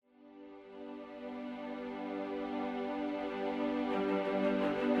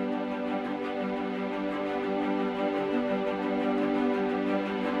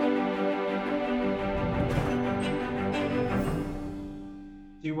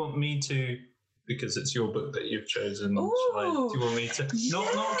you want me to, because it's your book that you've chosen, do you want me to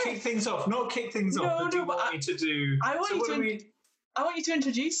not kick things off? Not kick things off, but do you want me to do... I want you to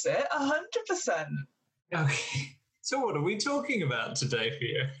introduce it 100%. Okay. So what are we talking about today,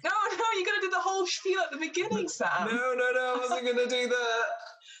 Fia? No, you're going to do the whole spiel at the beginning, Sam. No, I wasn't going to do that.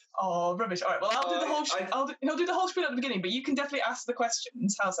 Oh, rubbish. All right, well, I'll do the whole he'll do the whole spiel at the beginning, but you can definitely ask the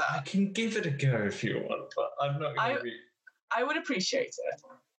questions. How's that? I can give it a go if you want, but I'm not going to be... I would appreciate it.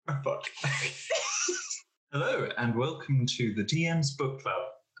 Oh, fuck. Hello, and welcome to the DM's Book Club,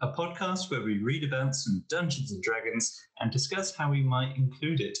 a podcast where we read about some Dungeons & Dragons and discuss how we might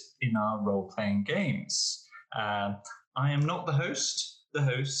include it in our role-playing games. I am not the host. The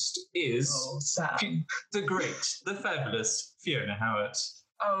host is Sam. The great, the fabulous Fiona Howard.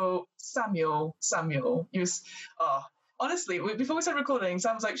 Oh, Samuel. Honestly, before we started recording,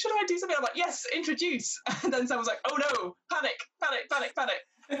 Sam was like, should I do something? I'm like, yes, introduce. And then Sam was like, oh no, panic. That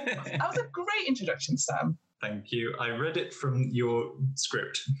was a great introduction, Sam. Thank you. I read it from your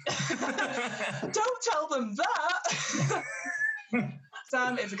script. Don't tell them that.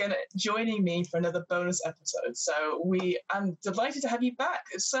 Sam is again joining me for another bonus episode. So I'm delighted to have you back.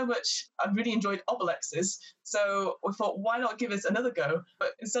 It's so much. I really enjoyed Obelixes. So we thought, why not give us another go?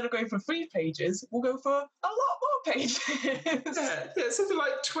 But instead of going for 3 pages, we'll go for a lot more pages. Yeah, something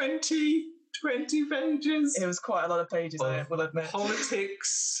like 20 pages. It was quite a lot of pages, I will admit.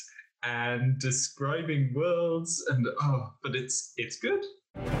 Politics and describing worlds, and but it's good.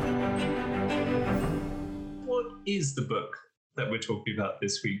 What is the book that we're talking about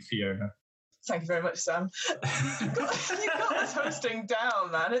this week, Fiona? Thank you very much, Sam. You got this hosting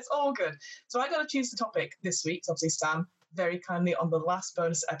down, man. It's all good. So I got to choose the topic this week. So obviously, Sam very kindly on the last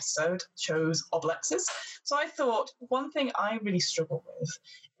bonus episode chose Obelixes. So I thought one thing I really struggle with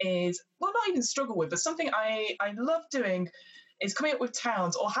is, well, not even struggle with, but something I love doing is coming up with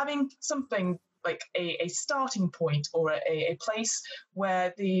towns or having something like a starting point or a place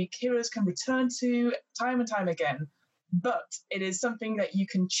where the heroes can return to time and time again. But it is something that you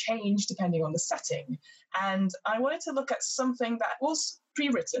can change depending on the setting. And I wanted to look at something that was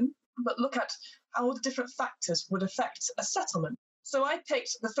pre-written, but look at how the different factors would affect a settlement. So I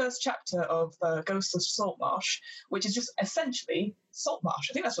picked the first chapter of Ghost of Saltmarsh, which is just essentially Saltmarsh.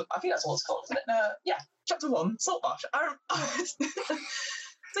 I think that's what it's called, isn't it? Yeah, chapter 1, Saltmarsh. So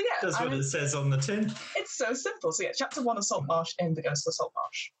yeah, that's what it says on the tin. It's so simple. So yeah, chapter 1 of Saltmarsh in the Ghost of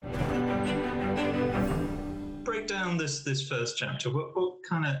Saltmarsh. Break down this first chapter. What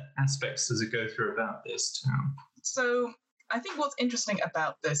kind of aspects does it go through about this town? So I think what's interesting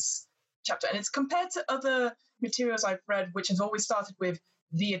about this chapter, and it's compared to other materials I've read, which has always started with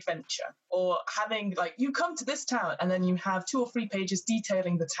the adventure, or having like you come to this town and then you have 2 or 3 pages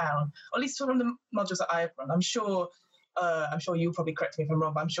detailing the town, or at least from the modules that I've run. I'm sure you'll probably correct me if I'm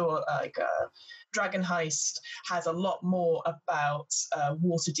wrong, but I'm sure Dragon Heist has a lot more about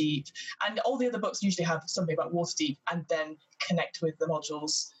Waterdeep, and all the other books usually have something about Waterdeep and then connect with the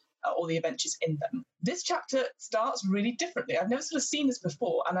modules or the adventures in them. This chapter starts really differently. I've never sort of seen this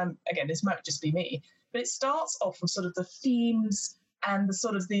before, and this might just be me, but it starts off with sort of the themes and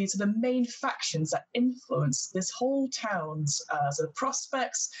the main factions that influence this whole town's sort of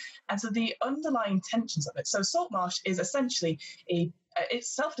prospects and sort of the underlying tensions of it. So Saltmarsh is essentially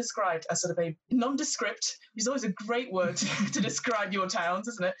it's self-described as sort of a nondescript, which is always a great word to describe your towns,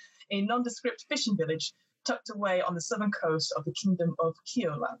 isn't it? A nondescript fishing village tucked away on the southern coast of the kingdom of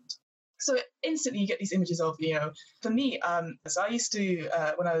Keoland. So instantly you get these images of, for me, so I used to,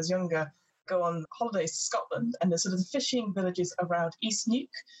 when I was younger, go on holidays to Scotland, and there's sort of the fishing villages around East Neuk.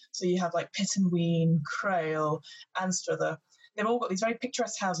 So you have like Pittenweem, Crail, Anstruther. They've all got these very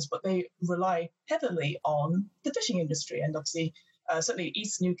picturesque houses, but they rely heavily on the fishing industry. And obviously, certainly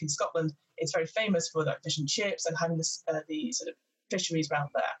East Neuk in Scotland is very famous for like fish and chips and having this, the sort of fisheries around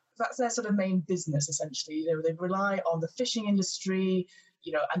there. That's their sort of main business, essentially. They rely on the fishing industry,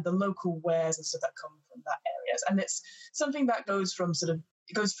 and the local wares and stuff that come from that areas. And it's something that goes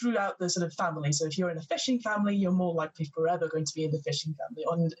throughout the sort of family. So if you're in a fishing family, you're more likely forever going to be in the fishing family.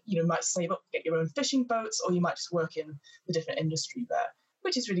 And you might save up, get your own fishing boats, or you might just work in the different industry there,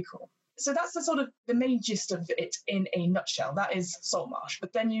 which is really cool. So that's the main gist of it in a nutshell. That is Saltmarsh.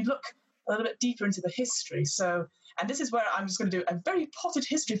 But then you look a little bit deeper into the history. So, and this is where I'm just going to do a very potted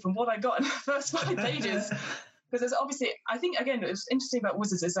history from what I got in the first 5 pages. Because there's obviously, I think, again, what's interesting about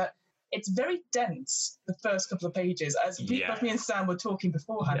Wizards is that it's very dense, the first couple of pages, as both me and Sam were talking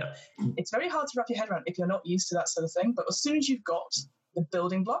beforehand. Yeah. It's very hard to wrap your head around if you're not used to that sort of thing. But as soon as you've got the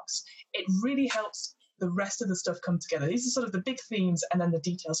building blocks, it really helps the rest of the stuff come together. These are sort of the big themes, and then the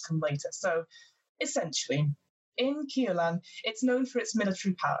details come later. So essentially, in Keolan, it's known for its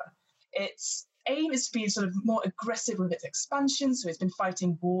military power. Its aim is to be sort of more aggressive with its expansion, so it's been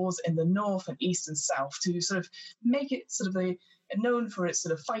fighting wars in the north and east and south to sort of make it sort of known for its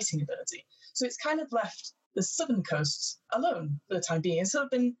sort of fighting ability. So it's kind of left the southern coasts alone for the time being. It's sort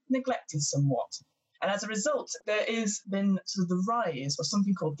of been neglected somewhat. And as a result, there has been sort of the rise of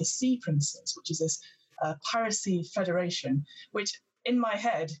something called the Sea Princes, which is this piracy federation, which in my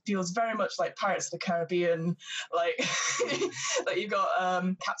head feels very much like Pirates of the Caribbean. Like, like you've got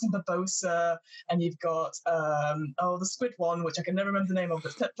Captain Barbossa, and you've got the squid one, which I can never remember the name of,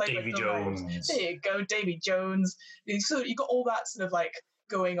 but played Davy by Jones. There you go, Davy Jones. So you've got all that sort of like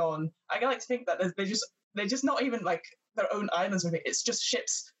going on. I like to think that they're just not even like their own islands with it. It's just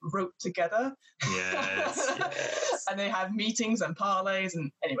ships roped together. Yes. And they have meetings and parleys. And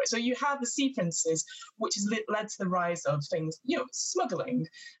anyway, so you have the Sea Princes, which has led to the rise of things, smuggling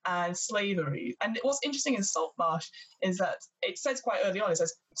and slavery. And what's interesting in Saltmarsh is that it says quite early on, it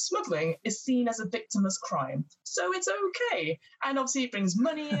says, smuggling is seen as a victimless crime. So it's okay. And obviously it brings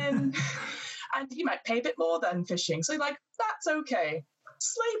money in. And you might pay a bit more than fishing. So that's okay.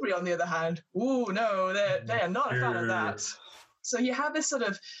 Slavery, on the other hand, no, they are not a fan of that. So you have this sort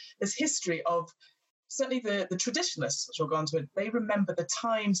of this history of certainly the traditionalists, which we'll go on to it. They remember the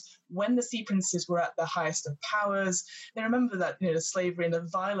times when the Sea Princes were at the highest of powers. They remember that the slavery and the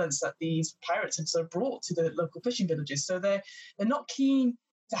violence that these pirates had sort of brought to the local fishing villages. So they're not keen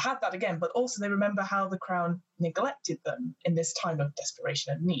to have that again, but also they remember how the crown neglected them in this time of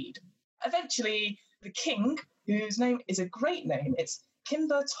desperation and need. Eventually, the king, whose name is a great name, it's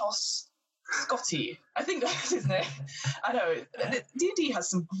Kimber Toss Scotty. I think that's his name. I know. D&D has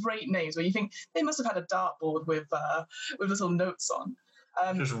some great names where you think they must have had a dartboard with little notes on.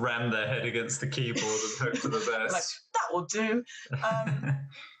 Just ram their head against the keyboard and hope for the best. Like, that will do.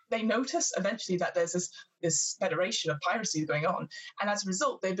 They notice eventually that there's this federation of piracy going on. And as a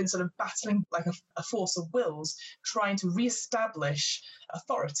result, they've been sort of battling like a force of wills, trying to reestablish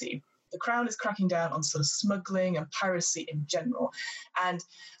authority. The crown is cracking down on sort of smuggling and piracy in general, and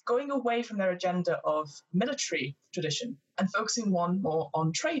going away from their agenda of military tradition and focusing more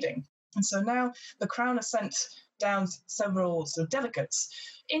on trading. And so now the crown has sent down several sort of delegates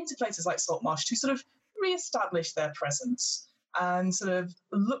into places like Saltmarsh to sort of re-establish their presence and sort of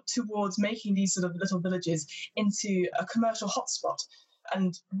look towards making these sort of little villages into a commercial hotspot.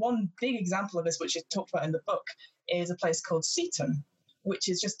 And one big example of this, which is talked about in the book, is a place called Seaton, which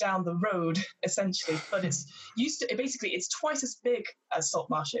is just down the road, essentially. But it's twice as big as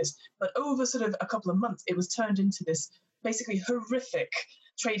Saltmarsh is. But over sort of a couple of months, it was turned into this basically horrific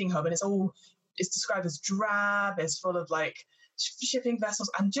trading hub. And it's described as drab, it's full of like shipping vessels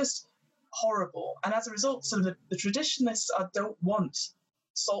and just horrible. And as a result, sort of the traditionalists don't want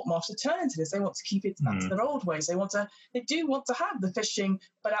Saltmarsh to turn into this. They want to keep it back to their old ways. They do want to have the fishing,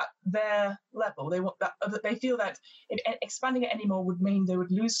 but at their level. They want that. They feel that expanding it anymore would mean they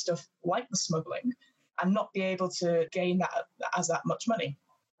would lose stuff like the smuggling, and not be able to gain that as that much money.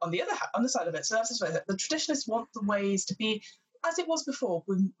 On the side of it, so that's the way the traditionalists want the ways to be as it was before,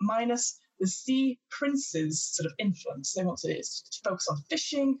 with minus the Sea Princes sort of influence. They want to focus on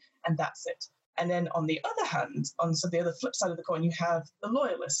fishing, and that's it. And then on the other hand, on the other flip side of the coin, you have the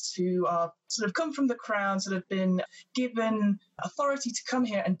loyalists who are sort of come from the crown, sort of been given authority to come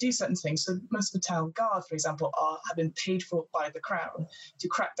here and do certain things. So most of the town guard, for example, have been paid for by the crown to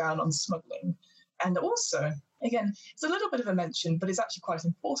crack down on smuggling. And also, again, it's a little bit of a mention, but it's actually quite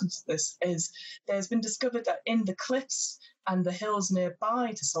important to this, is there's been discovered that in the cliffs and the hills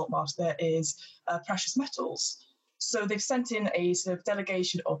nearby to Saltmarsh, there is precious metals. So they've sent in a sort of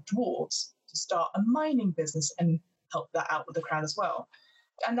delegation of dwarves to start a mining business and help that out with the crown as well.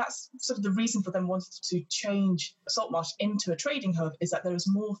 And that's sort of the reason for them wanting to change Saltmarsh into a trading hub, is that there is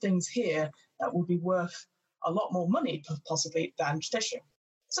more things here that will be worth a lot more money, possibly, than fishing.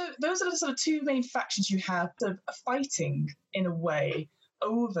 So those are the sort of two main factions you have, sort of fighting in a way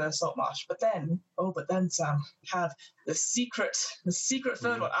over Saltmarsh. But then, Sam, have the secret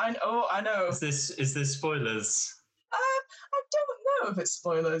third one. I know. Is this spoilers? I don't know if it's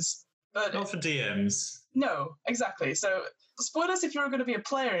spoilers. But not for DMs. No, exactly. So spoilers if you're going to be a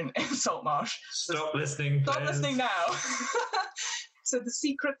player in Saltmarsh. Stop listening. Stop listening now. So the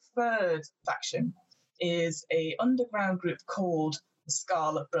secret third faction is a underground group called the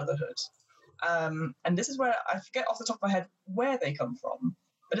Scarlet Brotherhood. And this is where I forget off the top of my head where they come from.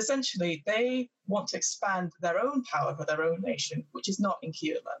 But essentially, they want to expand their own power for their own nation, which is not in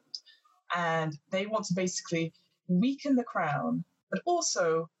Keoland. And they want to basically weaken the crown, but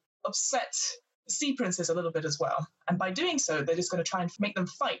also upset the Sea Princes a little bit as well. And by doing so, they're just going to try and make them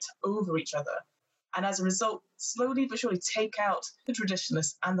fight over each other. and as a result, slowly but surely take out the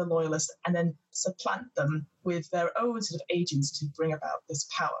traditionalists and the loyalists and then supplant them with their own sort of agents to bring about this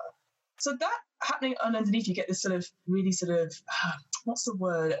power. So that happening underneath, you get this sort of really sort of, what's the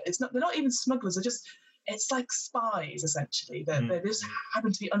word? They're not even smugglers, it's like spies, essentially. They just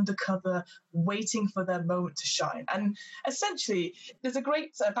happen to be undercover, waiting for their moment to shine. And essentially, there's a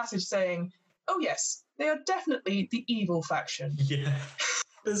great passage saying, oh yes, they are definitely the evil faction. Yeah.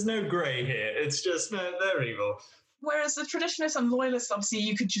 There's no grey here. It's just, no, they're evil. Whereas the traditionalists and loyalists, obviously,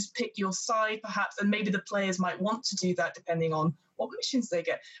 you could just pick your side, perhaps, and maybe the players might want to do that depending on what missions they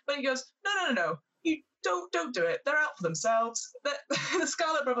get. But he goes, no. You don't do it. They're out for themselves. The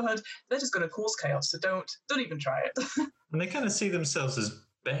Scarlet Brotherhood, they're just going to cause chaos. So don't even try it. And they kind of see themselves as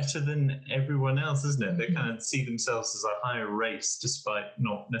better than everyone else, isn't it? Mm-hmm. They kind of see themselves as a higher race, despite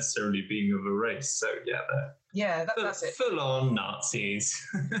not necessarily being of a race. So yeah, that's it. Full on Nazis.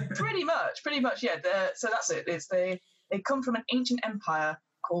 pretty much. Yeah. So that's it. They come from an ancient empire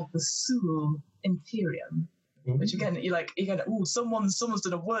called the Sul Imperium. Which again, someone's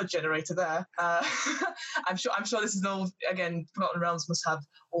done a word generator there. I'm sure this is an old, again, Forgotten Realms must have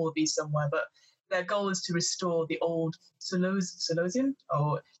all of these somewhere, but their goal is to restore the old Solosian,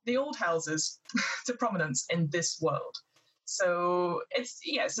 or the old houses to prominence in this world. So it's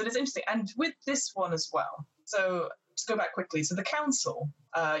interesting. And with this one as well. So to go back quickly, so the council,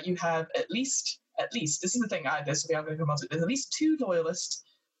 you have at least, this is the thing, there's at least 2 loyalists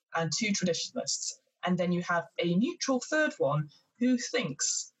and 2 traditionalists. And then you have a neutral third one who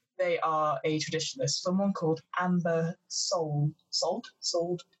thinks they are a traditionalist, someone called Amber Sold,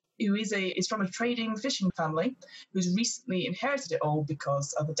 who is from a trading fishing family who's recently inherited it all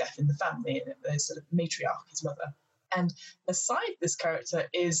because of a death in the family, a sort of matriarch, his mother. And aside this character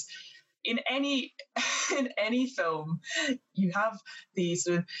is, in any film, you have the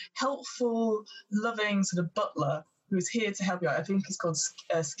sort of helpful, loving sort of butler who's here to help you out. I think he's called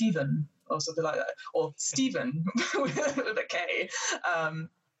Skeevan, or something like that, or Stephen with a K.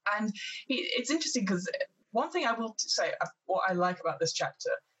 And it's interesting because one thing I will say, what I like about this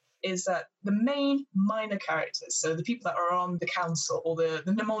chapter, is that the main minor characters, so the people that are on the council, or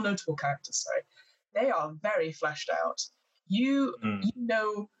the more notable characters, they are very fleshed out. You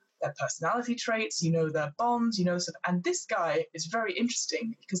know their personality traits, you know their bonds, and this guy is very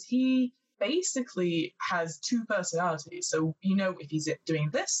interesting because he basically has 2 personalities. So, if he's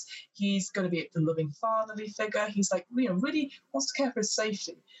doing this, he's going to be the loving fatherly figure. He's like, really wants to care for his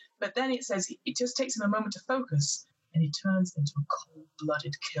safety. But then it says it just takes him a moment to focus, and he turns into a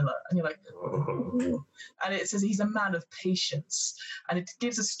cold-blooded killer. And you're like, oh. And it says he's a man of patience. And it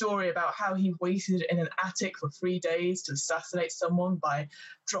gives a story about how he waited in an attic for 3 days to assassinate someone by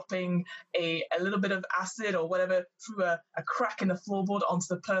dropping a little bit of acid or whatever through a crack in the floorboard onto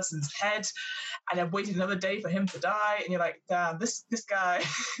the person's head, and then waited another day for him to die. And you're like, damn, this guy.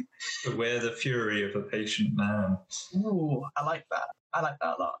 Beware the fury of a patient man. Ooh, I like that. I like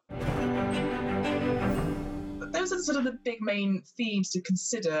that a lot. Those are sort of the big main themes to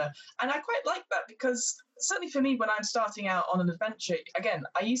consider. And I quite like that because certainly for me, when I'm starting out on an adventure, again,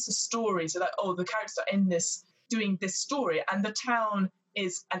 I use the story so that, the characters are in this, doing this story, and the town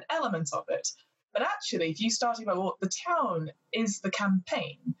is an element of it. But actually, if you starting about, the town is the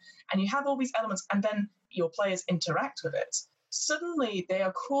campaign, and you have all these elements, and then your players interact with it, suddenly they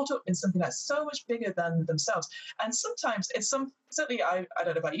are caught up in something that's so much bigger than themselves. And sometimes certainly I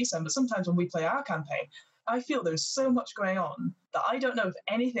don't know about you, Sam, but sometimes when we play our campaign, I feel there's so much going on that I don't know if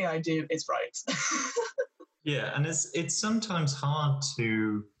anything I do is right. Yeah, and it's sometimes hard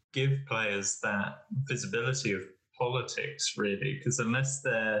to give players that visibility of politics, really, because unless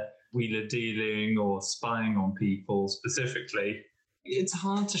they're wheeler dealing or spying on people specifically, it's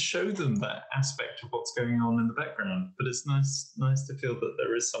hard to show them that aspect of what's going on in the background. But it's nice to feel that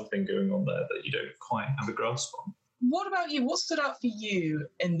there is something going on there that you don't quite have a grasp on. What about you? What stood out for you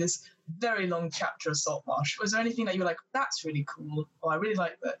in this very long chapter of Saltmarsh? Was there anything that you were like, that's really cool, or I really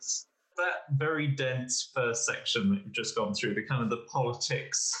like this? That very dense first section that you've just gone through, the kind of the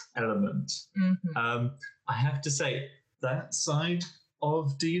politics element. Mm-hmm. I have to say, that side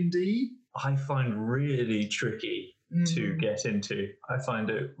of D&D, I find really tricky to get into. I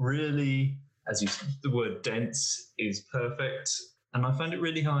find it really, as you said, the word dense is perfect. And I find it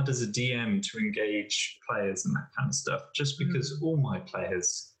really hard as a DM to engage players and that kind of stuff, just because all my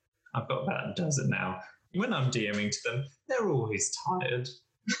players, I've got about a dozen now, when I'm DMing to them, they're always tired.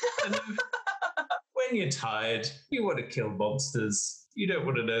 And when you're tired, you want to kill monsters. You don't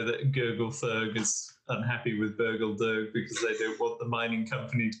want to know that Gurgle-Thurg is unhappy with Burgle-Durg because they don't want the mining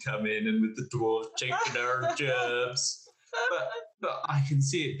company to come in and with the dwarf taking our gerbs. But But I can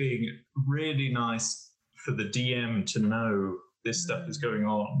see it being really nice for the DM to know this stuff is going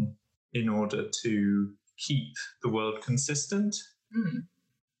on in order to keep the world consistent.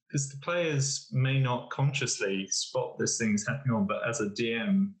 Because the players may not consciously spot this thing's happening on, but as a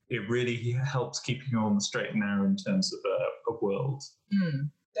DM, it really helps keeping you on the straight and narrow in terms of a world.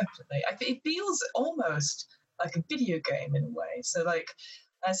 Definitely. I think it feels almost like a video game in a way. So, like,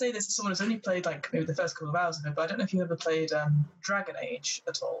 I say this as someone who's only played, like, maybe the first couple of hours of it, but I don't know if you ever played Dragon Age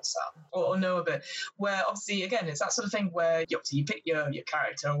at all, Sam, or know a bit, where obviously, again, it's that sort of thing where you pick your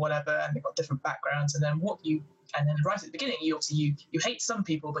character or whatever, and they've got different backgrounds, and then right at the beginning, you hate some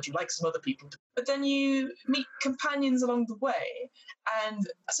people, but you like some other people. But then you meet companions along the way. And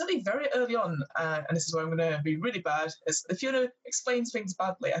certainly very early on, and this is where I'm going to be really bad, is if Fiona explains things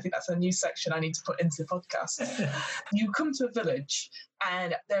badly, I think that's a new section I need to put into the podcast. You come to a village,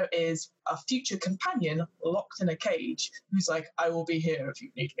 and there is a future companion locked in a cage who's like, I will be here if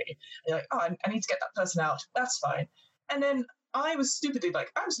you need me. And you're like, oh, I need to get that person out. That's fine. And then I was stupidly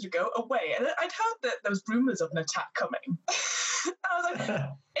like, I'm just going to go away. And I'd heard that there was rumours of an attack coming. And I was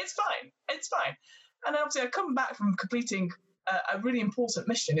like, it's fine. And obviously I come back from completing a really important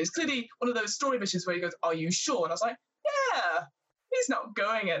mission. It's clearly one of those story missions where he goes, are you sure? And I was like, yeah, he's not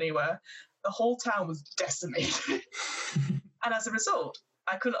going anywhere. The whole town was decimated. And as a result,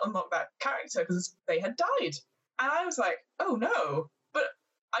 I couldn't unlock that character because they had died. And I was like, oh no. But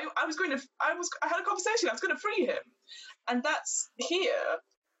I had a conversation, I was going to free him. And that's here,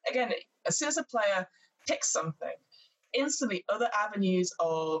 again, as soon as a player picks something, instantly other avenues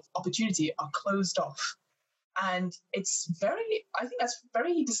of opportunity are closed off. And I think that's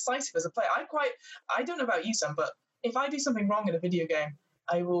very decisive as a player. I don't know about you, Sam, but if I do something wrong in a video game,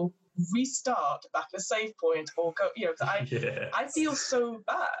 I will restart back at a save point or go, I feel so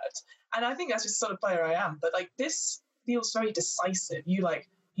bad. And I think that's just the sort of player I am. But like, this feels very decisive.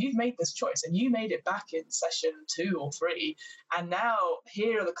 You've made this choice and you made it back in session 2 or 3, and now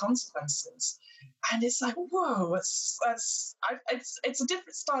here are the consequences. And it's like, whoa, it's a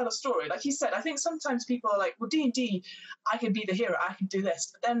different style of story. Like you said, I think sometimes people are like, well, D&D, I can be the hero, I can do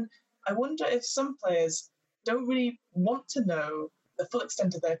this. But then I wonder if some players don't really want to know the full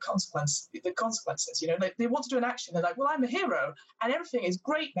extent of the consequences. Like they want to do an action. They're like, well, I'm a hero and everything is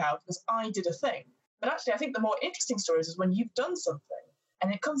great now because I did a thing. But actually, I think the more interesting stories is when you've done something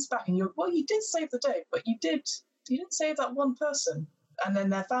and it comes back and you did save the day, but you didn't save that one person, and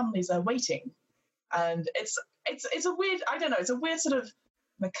then their families are waiting. And it's a weird, I don't know, it's a weird sort of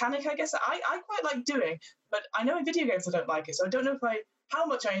mechanic, I guess, I quite like doing, but I know in video games I don't like it, so I don't know how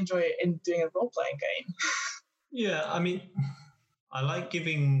much I enjoy it in doing a role-playing game. Yeah, I mean, I like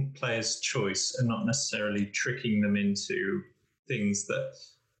giving players choice and not necessarily tricking them into things that,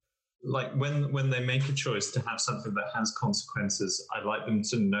 like when they make a choice to have something that has consequences, I like them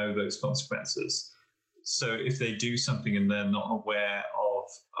to know those consequences. So if they do something and they're not aware of,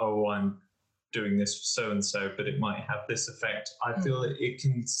 oh, I'm doing this for so-and-so, but it might have this effect, I feel it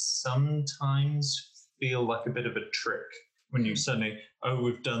can sometimes feel like a bit of a trick when you suddenly, oh,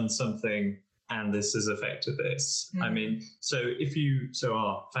 we've done something and this has affected this. I mean, so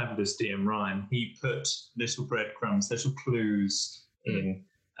our fabulous DM Ryan, he put little breadcrumbs, little clues in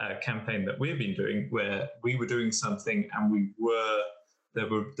a campaign that we've been doing where we were doing something and there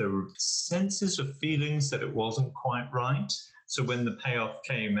were senses of feelings that it wasn't quite right. So when the payoff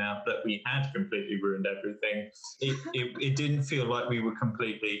came out that we had completely ruined everything, it didn't feel like we were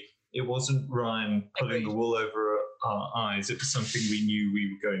completely, it wasn't Ryan pulling the wool over our eyes. It was something we knew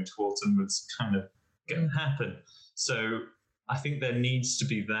we were going towards and was kind of going to happen. So I think there needs to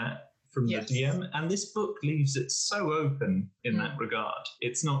be that from the DM. And this book leaves it so open in that regard.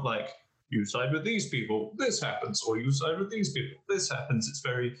 It's not like, you side with these people, this happens, or you side with these people, this happens. It's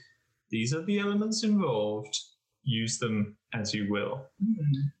very, these are the elements involved, use them as you will.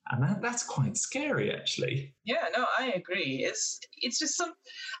 And that's quite scary, actually. Yeah, no, I agree. It's just some,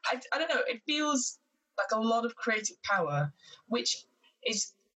 I don't know, it feels like a lot of creative power, which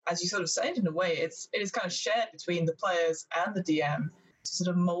is, as you sort of said, in a way, it is kind of shared between the players and the DM to sort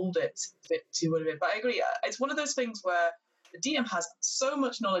of mold it to what it is. But I agree, it's one of those things where the DM has so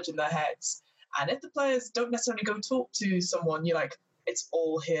much knowledge in their heads, and if the players don't necessarily go talk to someone, you're like, it's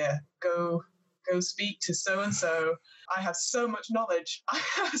all here. Go speak to so-and-so. I have so much knowledge. I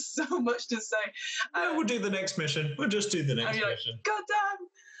have so much to say. Yeah, we'll do the next mission. We'll just do the next mission. Like, God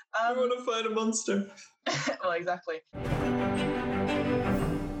damn! We want to fight a monster. Well, exactly.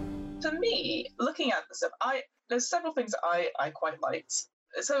 For me, looking at the stuff, there's several things that I quite liked.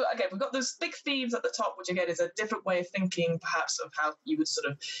 So again, we've got those big themes at the top, which again is a different way of thinking, perhaps, of how you would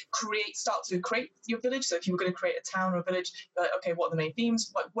sort of start to create your village. So if you were going to create a town or a village, okay, what are the main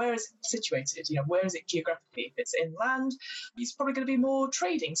themes? Where is it situated? Where is it geographically? If it's inland, it's probably going to be more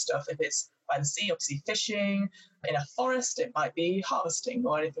trading stuff. If it's by the sea, obviously fishing. In a forest, it might be harvesting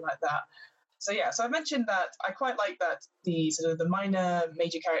or anything like that. So yeah, so I mentioned that I quite like that the sort of the minor,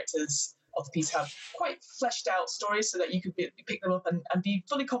 major characters of the piece have quite fleshed out stories so that you could pick them up and be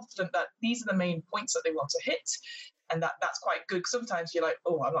fully confident that these are the main points that they want to hit, and that's quite good. Sometimes you're like,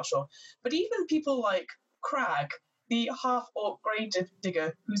 oh, I'm not sure. But even people like Crag, the half-orc grave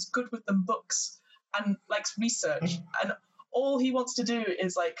digger who's good with the books and likes research, and all he wants to do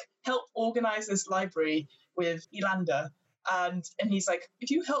is like help organize this library with Elander. And he's like, if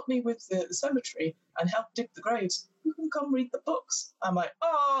you help me with the cemetery and help dig the graves, you can come read the books. I'm like,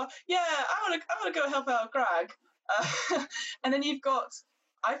 oh yeah, I want to go help out Greg. And then you've got,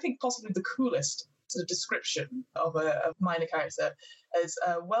 I think, possibly the coolest sort of description of a minor character as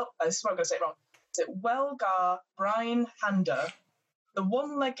this is what I'm going to say it wrong. Is it Welgar Brian Hander, the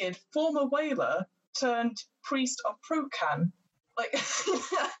one-legged former whaler turned priest of Procan? Like,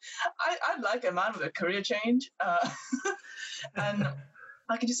 I'd like a man with a career change. And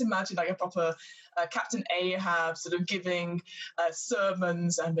I can just imagine like a proper Captain Ahab sort of giving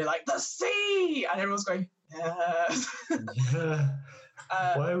sermons and be like, the sea! And everyone's going, yes. Yeah.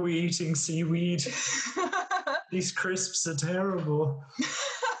 Why are we eating seaweed? These crisps are terrible.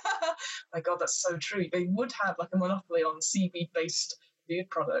 My God, that's so true. They would have like a monopoly on seaweed-based food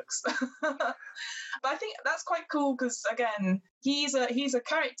products. But I think that's quite cool because, again, he's a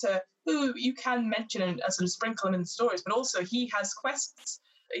character who you can mention and sort of sprinkle him in stories, but also he has quests.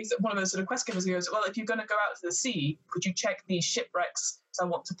 He's one of those sort of quest givers who goes, well, if you're going to go out to the sea, could you check these shipwrecks? So I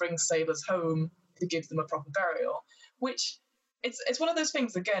want to bring sailors home to give them a proper burial, which it's one of those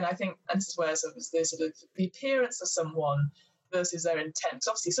things, again, I think, and this is where sort of the appearance of someone versus their intent.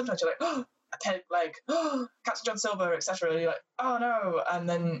 So obviously, sometimes you're like, oh, a peg leg, oh, Captain John Silver, etc. And you're like, oh no. And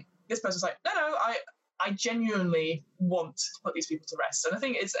then this person's like, no, I genuinely want to put these people to rest. And I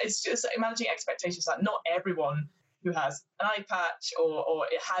think it's just managing expectations that not everyone who has an eye patch or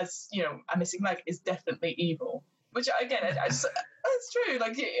it has, a missing leg is definitely evil. Which, again, it's true.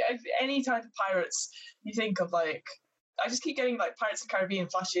 Like, any type of pirates, you think of, like, I just keep getting, like, Pirates of the Caribbean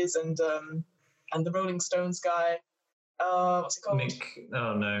flashes and the Rolling Stones guy. What's it called? Mick.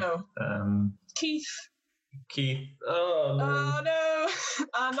 Oh, no. No. Keith. Oh, no. Oh,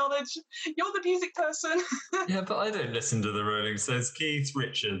 no. Knowledge. You're the music person. Yeah, but I don't listen to the Rolling Stones. Keith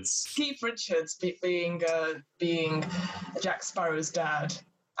Richards. Keith Richards being Jack Sparrow's dad.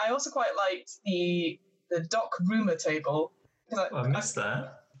 I also quite liked the dock rumour table. I missed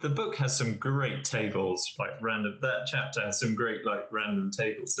that. The book has some great tables, like random. That chapter has some great, like, random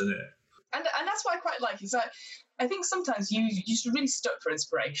tables in it. And that's what I quite like, is that I think sometimes you should really stuck for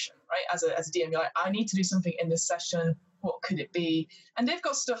inspiration, right? As a DM, you're like, I need to do something in this session. What could it be? And they've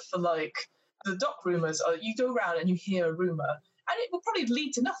got stuff for, like, the dock rumours. You go around and you hear a rumour, and it will probably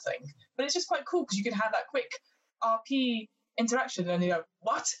lead to nothing. But it's just quite cool because you can have that quick RP interaction, and you go,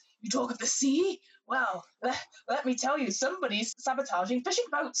 what? You talk of the sea? Well, let me tell you, somebody's sabotaging fishing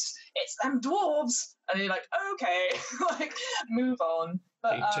boats. It's them dwarves. And you're like, okay, like, move on.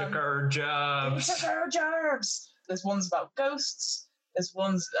 But, they took our jobs. There's ones about ghosts. There's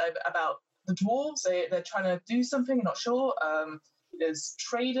ones about the dwarves. They're trying to do something, not sure. There's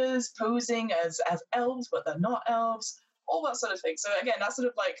traders posing as elves, but they're not elves. All that sort of thing. So again, that's sort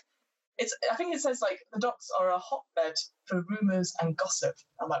of like, I think it says, like, the docks are a hotbed for rumours and gossip.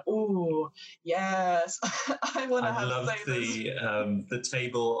 I'm like, oh, yes. I want to have I love the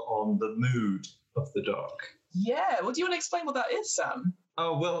table on the mood of the dock. Yeah. Well, do you want to explain what that is, Sam?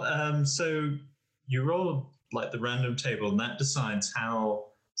 Oh, well, so you roll, like, the random table, and that decides how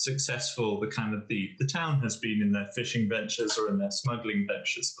successful the town has been in their fishing ventures or in their smuggling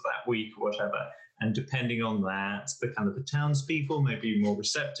ventures for that week or whatever. And depending on that, the townspeople may be more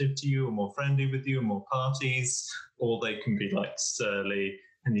receptive to you or more friendly with you or more parties, or they can be, like, surly,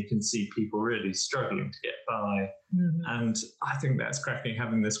 and you can see people really struggling to get by. Mm-hmm. And I think that's cracking,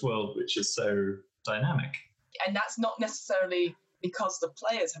 having this world which is so dynamic. And that's not necessarily because the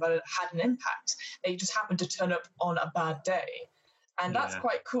players have had an impact. They just happen to turn up on a bad day. And that's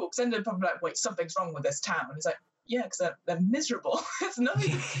quite cool, because then they're probably like, wait, something's wrong with this town. And it's like, yeah, because they're miserable. It's not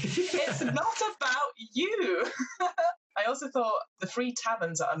about you. I also thought the 3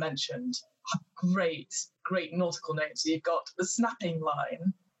 taverns that I mentioned are great nautical names. So you've got the Snapping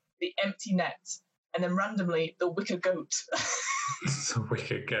Line, the Empty Net, and then randomly the Wicker Goat. The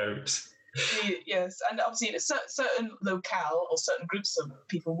Wicker Goat. Yes, and obviously certain locale or certain groups of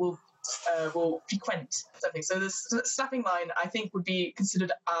people will frequent something. So the snapping line, I think, would be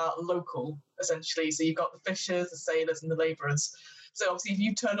considered local, essentially. So you've got the fishers, the sailors, and the labourers. So obviously, if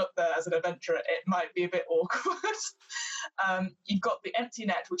you turn up there as an adventurer, it might be a bit awkward. You've got the empty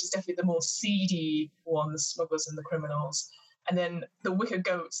net, which is definitely the more seedy one, the smugglers and the criminals. And then the wicker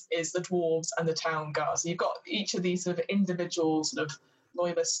goats is the dwarves and the town guards. So you've got each of these sort of individual sort of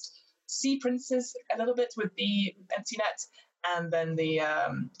loyalist sea princes a little bit with the empty net, and then the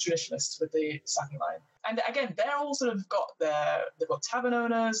traditionalists with the snapping line. And again, they're all sort of they've got tavern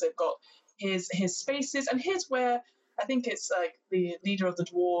owners, they've got his spaces, and here's where I think it's like the leader of the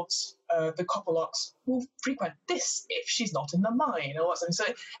dwarves, the Copperlocks, will frequent this if she's not in the mine or something. So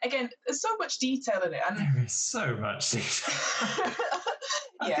again, there's so much detail in it. And there is so much detail.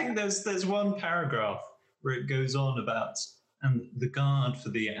 I think there's one paragraph where it goes on about, and the guard for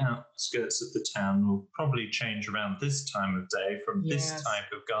the outskirts of the town will probably change around this time of day from this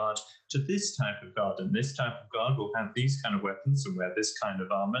type of guard to this type of guard, and this type of guard will have these kind of weapons and wear this kind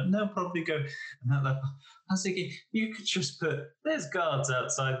of armor, and they'll probably go. And I was thinking, you could just put, there's guards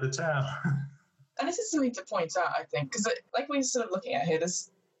outside the town. And this is something to point out, I think, because like we're sort of looking at here,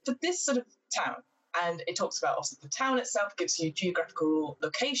 for this sort of town, and it talks about obviously the town itself gives you geographical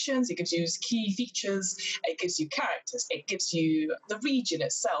locations, it gives you key features, it gives you characters, it gives you the region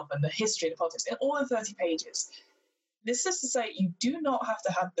itself and the history and the politics in all in 30 pages. This is to say you do not have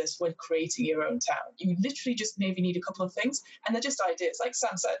to have this when creating your own town. You literally just maybe need a couple of things, and they're just ideas. Like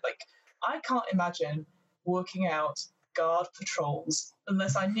Sam said, like I can't imagine working out guard patrols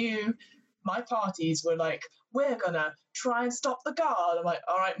unless I knew my parties were like, we're gonna try and stop the guard. I'm like,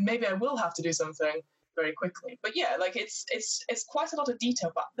 all right, maybe I will have to do something very quickly. But yeah, like it's quite a lot of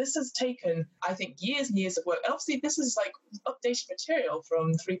detail. But this has taken, I think, years and years of work. And obviously, this is like updated material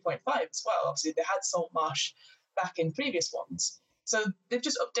from 3.5 as well. Obviously, they had Saltmarsh back in previous ones, so they've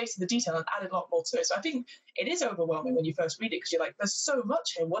just updated the detail and added a lot more to it. So I think it is overwhelming when you first read it because you're like, there's so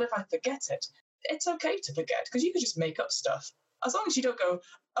much here. What if I forget it? It's okay to forget because you could just make up stuff. As long as you don't go,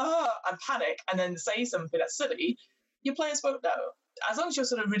 and panic and then say something that's silly, your players won't know. As long as you're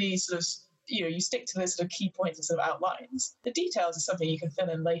sort of really sort of, you stick to the sort of key points and sort of outlines, the details are something you can fill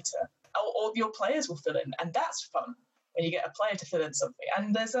in later. Or your players will fill in, and that's fun when you get a player to fill in something.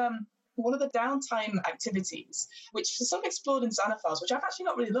 And there's one of the downtime activities, which is sort of explored in Xanathar's, which I've actually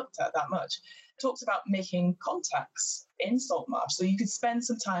not really looked at that much, talks about making contacts in Saltmarsh. So you could spend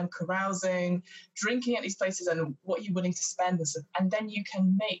some time carousing, drinking at these places, and what you're willing to spend, and then you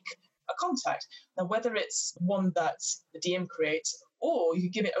can make a contact. Now, whether it's one that the DM creates, or you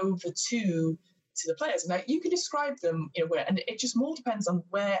could give it over to the players. Now, you can describe them, where, and it just more depends on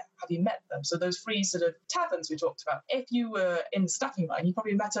where have you met them. So those three sort of taverns we talked about, if you were in the staffing line, you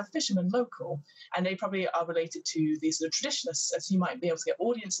probably met a fisherman local, and they probably are related to these sort of traditionalists, so you might be able to get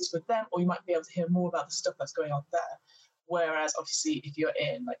audiences with them, or you might be able to hear more about the stuff that's going on there. Whereas, obviously, if you're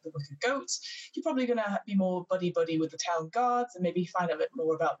in like the Wicked Goats, you're probably going to be more buddy-buddy with the town guards and maybe find out a bit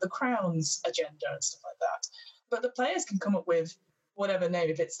more about the Crown's agenda and stuff like that. But the players can come up with whatever name,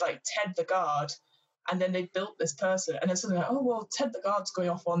 if it's like Ted the Guard, and then they built this person, and then suddenly like, oh, well, Ted the Guard's going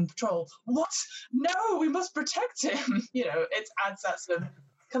off on patrol. What? No, we must protect him. It adds that sort of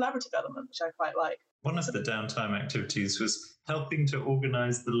collaborative element, which I quite like. One of the downtime activities was helping to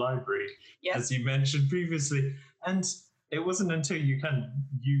organise the library, yes, as you mentioned previously. And it wasn't until you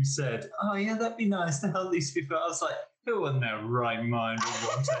said, oh, yeah, that'd be nice to help these people. I was like, who in their right mind would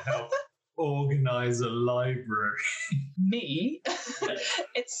want to help organise a library? Me?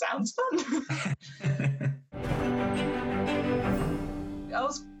 It sounds fun.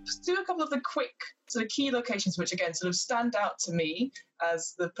 I'll do a couple of the quick sort of key locations, which again sort of stand out to me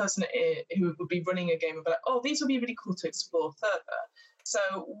as the person who would be running a game and be like, oh, these would be really cool to explore further. So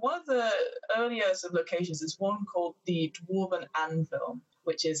one of the earlier sort of locations is one called the Dwarven Anvil,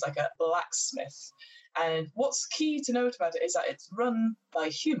 which is like a blacksmith. And what's key to note about it is that it's run by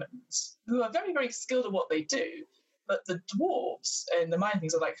humans who are very, very skilled at what they do. But the dwarves in the mine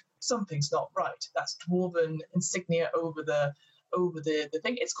things are like, something's not right. That's dwarven insignia over the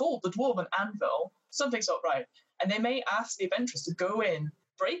thing. It's called the Dwarven Anvil. Something's not right. And they may ask the adventurers to go in,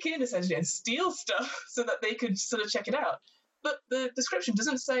 break in essentially, and steal stuff so that they could sort of check it out. But the description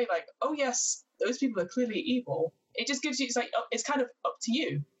doesn't say like, oh yes, those people are clearly evil. It just gives you, it's kind of up to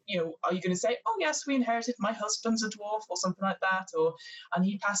you. Are you going to say, oh yes, we inherited, my husband's a dwarf or something like that, and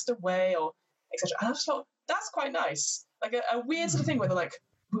he passed away, or etc. And I just thought that's quite nice, like a weird sort of thing where they're like,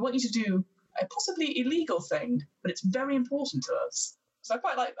 we want you to do a possibly illegal thing, but it's very important to us. So I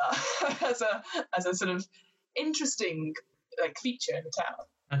quite like that as a sort of interesting feature in the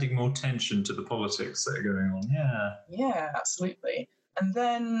town. Adding more tension to the politics that are going on. Yeah. Yeah, absolutely. And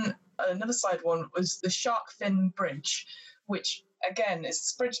then another side one was the Shark Fin Bridge, which again is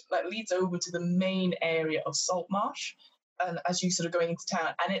this bridge that leads over to the main area of Saltmarsh, and as you sort of going into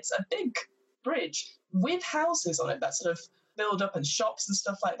town, and it's a big bridge with houses on it that sort of build up and shops and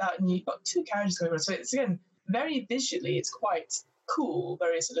stuff like that, and you've got two carriages going over. So it's again very visually, it's quite cool,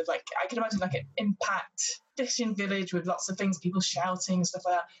 very sort of like I can imagine like an impact fishing village with lots of things, people shouting and stuff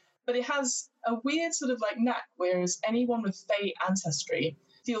like that. But it has a weird sort of like knack, whereas anyone with Fey ancestry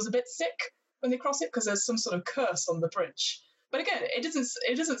feels a bit sick when they cross it because there's some sort of curse on the bridge. But again, it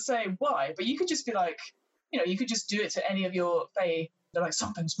doesn't say why. But you could just be like, you could just do it to any of your Fey. They're like,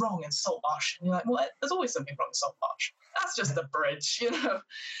 something's wrong in Saltmarsh, and you're like, well, there's always something wrong in Saltmarsh. That's just the bridge,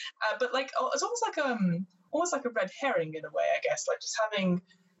 But like, it's almost like a red herring in a way, I guess. Like just having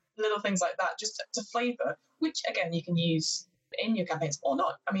little things like that, just to flavour, which again you can use in your campaigns or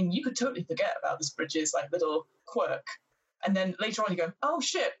not. I mean, you could totally forget about this bridge's like little quirk, and then later on you go, oh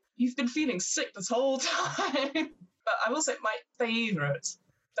shit, you've been feeling sick this whole time. But I will say my favourite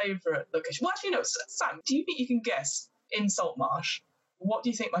location. Well, actually, no, Sam, do you think you can guess in Saltmarsh what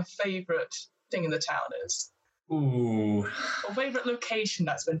do you think my favourite thing in the town is? Ooh. Or favourite location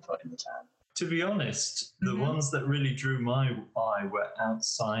that's been put in the town? To be honest, the ones that really drew my eye were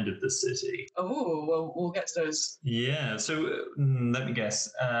outside of the city. Oh, well, we'll get to those. Yeah, so let me guess.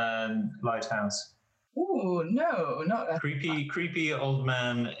 Lighthouse. Ooh, no, not that. Creepy old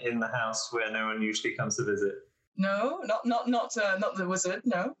man in the house where no one usually comes to visit. No, not the wizard.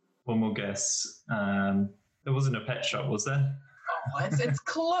 No. One more guess. There wasn't a pet shop, was there? Oh, it's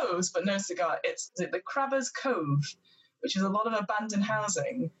close, but no cigar. It's the Crabber's Cove, which is a lot of abandoned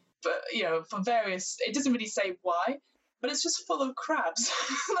housing. But, for various, it doesn't really say why, but it's just full of crabs.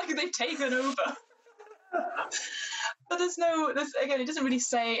 Like they've taken over. But again, it doesn't really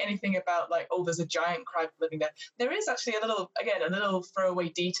say anything about like, oh, there's a giant crab living there. There is actually a little throwaway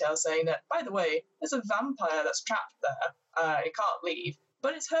detail saying that, by the way, there's a vampire that's trapped there. It can't leave,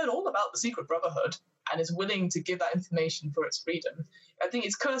 but it's heard all about the Secret Brotherhood and is willing to give that information for its freedom. I think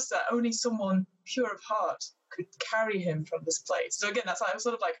it's cursed that only someone pure of heart could carry him from this place. So again, that's why I'm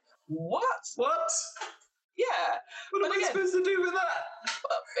sort of like, what? What? Yeah. What am I supposed to do with that?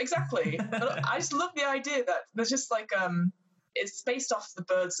 Exactly. But I just love the idea that there's just like, it's based off the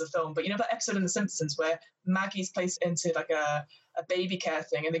Birds of film, but that episode in The Simpsons where Maggie's placed into like a baby care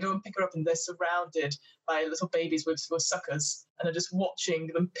thing and they go and pick her up and they're surrounded by little babies with suckers and they're just watching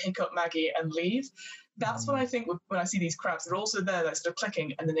them pick up Maggie and leave. That's what I think when I see these crabs. They're also there, they're sort of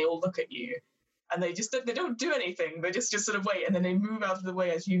clicking and then they all look at you and they don't do anything. They just sort of wait and then they move out of the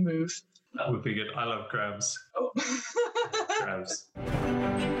way as you move. That would be good. I love crabs. Oh. Crabs.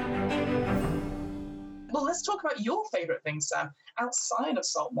 Well, let's talk about your favourite things, Sam, outside of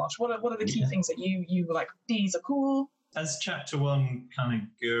Saltmarsh. What are the key things that you were like, these are cool? As chapter 1 kind of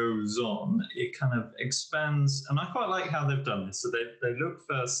goes on, it kind of expands, and I quite like how they've done this. So they look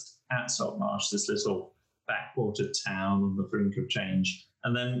first at Saltmarsh, this little backwater town on the brink of change,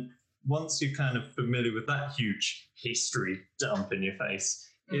 and then once you're kind of familiar with that huge history dump in your face,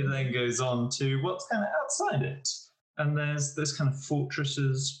 it then goes on to what's kind of outside it. And there's kind of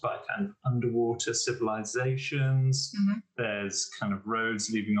fortresses by kind of underwater civilizations. There's kind of roads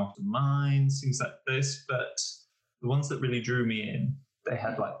leading off to mines, things like this. But the ones that really drew me in, they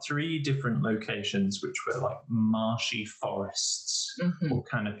had like 3 different locations, which were like marshy forests or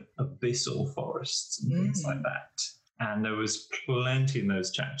kind of abyssal forests and things like that. And there was plenty in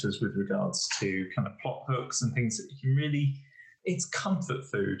those chapters with regards to kind of plot hooks and things that you can really, it's comfort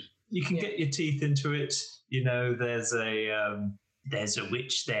food. You can get your teeth into it. There's a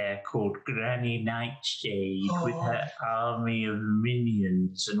witch there called Granny Nightshade with her army of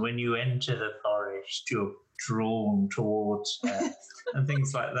minions. And when you enter the forest, you're drawn towards her and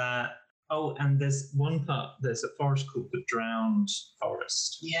things like that. Oh, and there's a forest called the Drowned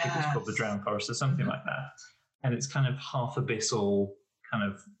Forest. Yeah. I think it's called the Drowned Forest or something like that. And it's kind of half abyssal, kind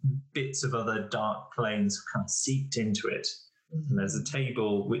of bits of other dark planes kind of seeped into it. And there's a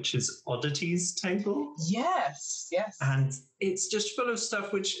table which is Oddities table. Yes. And it's just full of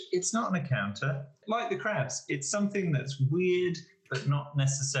stuff which it's not on a counter. Like the crabs, it's something that's weird but not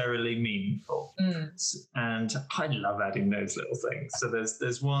necessarily meaningful. And I love adding those little things. So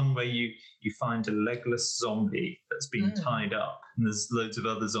there's one where you find a legless zombie that's been tied up and there's loads of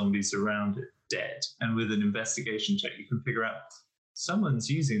other zombies around it dead. And with an investigation check, you can figure out someone's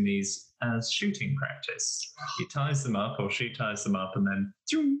using these as shooting practice. He ties them up, or she ties them up, and then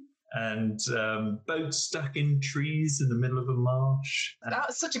boats stuck in trees in the middle of a marsh.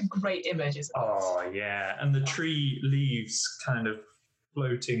 That's such a great image, isn't it? Oh, yeah. And the tree leaves kind of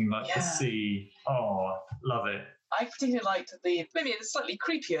floating like the sea. Oh, love it. I particularly liked maybe the slightly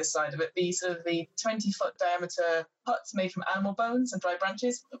creepier side of it, the sort of the 20-foot diameter huts made from animal bones and dry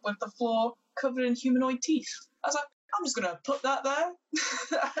branches with the floor covered in humanoid teeth. I was like, I'm just going to put that there.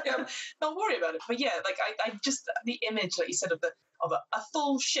 Not worry about it. But yeah, like I just, the image that you said of a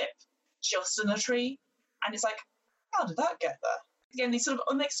full ship just in a tree. And it's like, how did that get there? Again, these sort of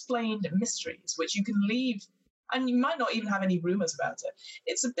unexplained mysteries, which you can leave, and you might not even have any rumours about it.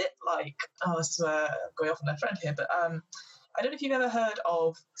 It's a bit like, this is going off on a friend here, but I don't know if you've ever heard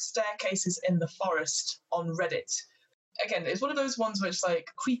of staircases in the forest on Reddit. Again, it's one of those ones which like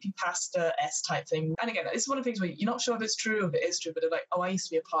creepypasta-esque type thing. And again, it's one of the things where you're not sure if it's true or if it is true, but they're like, I used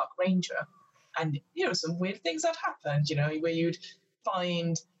to be a park ranger. And, some weird things that happened, where you'd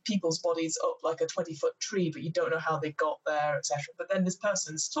find people's bodies up like a 20-foot tree, but you don't know how they got there, etc. But then this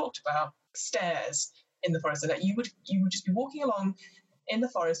person's talked about stairs in the forest, and that you would just be walking along in the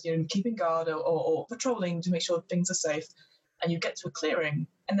forest, keeping guard or patrolling to make sure things are safe, and you get to a clearing,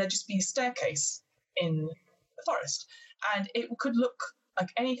 and there'd just be a staircase in the forest, and it could look like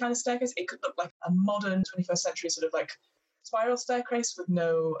any kind of staircase. It could look like a modern 21st century sort of like spiral staircase with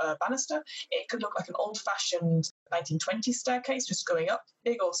no banister. It could look like an old-fashioned 1920s staircase just going up,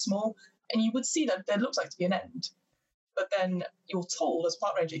 big or small, and you would see that there looks like to be an end. But then you're told as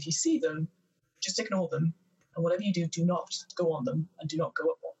park ranger, if you see them, just ignore them, and whatever you do, do not go on them and do not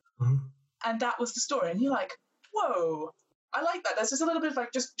go up one. Mm-hmm. And that was the story. And you're like, whoa, I like that. There's just a little bit of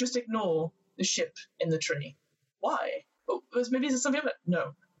like, just ignore the ship in the tree. Why? Oh, maybe there's something of it.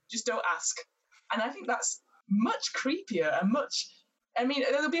 No, just don't ask. And I think that's much creepier and much. I mean,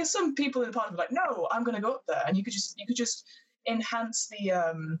 there'll be some people in the park who are like, no, I'm going to go up there, and you could just enhance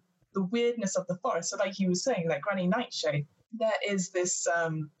the weirdness of the forest. So, like you were saying, like Granny Nightshade. There is this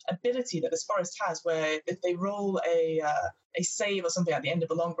ability that this forest has where if they roll a save or something at the end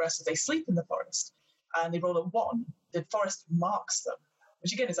of a long rest, if they sleep in the forest and they roll a 1, the forest marks them,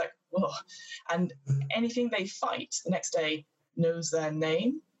 which again is like, whoa. And anything they fight the next day knows their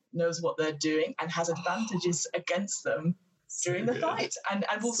name, knows what they're doing, and has advantages against them during the fight. And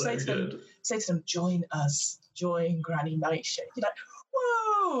will say to them, join us, join Granny Nightshade. You're like,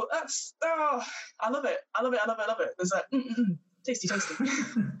 whoa, I love it. There's that, tasty.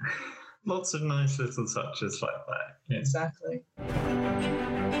 Lots of nice little touches like that. Yeah. Exactly.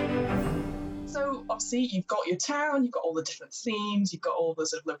 So obviously you've got your town, you've got all the different themes, you've got all the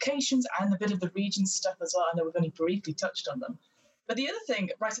sort of locations and a bit of the region stuff as well. I know we've only briefly touched on them. But the other thing,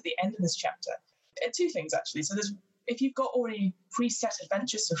 right at the end of this chapter, two things actually. So if you've got already preset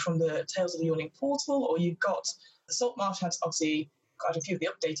adventures, so from the Tales of the Yawning Portal, or you've got the Saltmarsh has obviously quite a few of the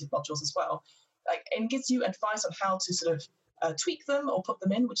updated modules as well, and gives you advice on how to sort of tweak them or put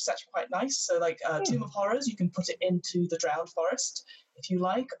them in, which is actually quite nice. So like Tomb of Horrors, you can put it into the Drowned Forest if you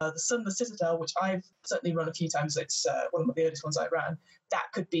like. The Sun, the Citadel, which I've certainly run a few times, it's one of the earliest ones I ran,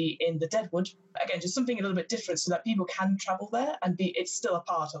 that could be in the Deadwood. Again, just something a little bit different so that people can travel there and it's still a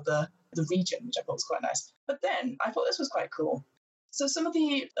part of the region, which I thought was quite nice. But then I thought this was quite cool. So some of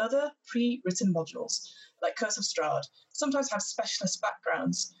the other pre-written modules, like Curse of Strahd, sometimes have specialist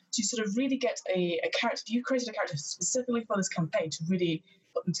backgrounds to sort of really get a character. You created a character specifically for this campaign to really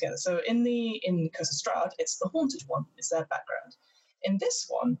put them together. So in Curse of Strahd, it's the Haunted one, is their background. In this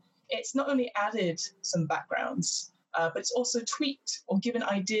one, it's not only added some backgrounds, but it's also tweaked or given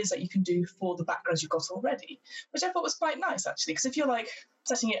ideas that you can do for the backgrounds you've got already, which I thought was quite nice, actually, because if you're like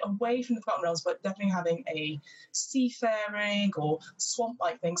setting it away from the Forgotten Realms, but definitely having a seafaring or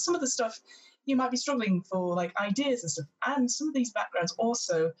swamp-like thing, some of the stuff you might be struggling for like ideas and stuff. And some of these backgrounds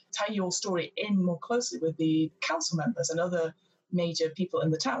also tie your story in more closely with the council members and other major people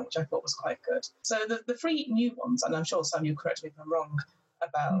in the town, which I thought was quite good. So the 3 new ones, and I'm sure Sam, you'll correct me if I'm wrong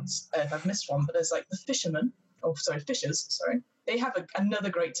about if I've missed one, but there's like the fishers, they have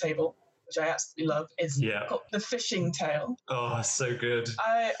another great table, which I absolutely love, is called the Fishing Tale. Oh, so good.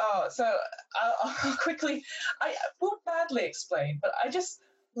 I'll quickly, I won't badly explain, but I just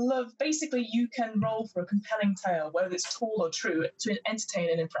love, basically you can roll for a compelling tale, whether it's tall or true, to entertain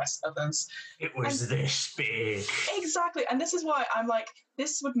and impress others. It was this big. Exactly, and this is why I'm like,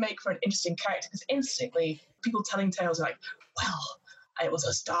 this would make for an interesting character, because instantly people telling tales are like, well, it was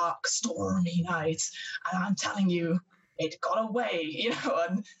a dark, stormy night, and I'm telling you, it got away,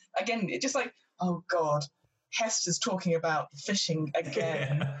 and again, it's just like, oh God, Hester's talking about fishing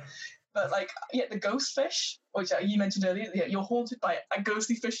again. Yeah. But the ghost fish, which you mentioned earlier, you're haunted by a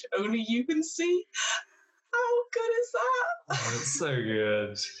ghostly fish only you can see. How good is that? Oh, it's so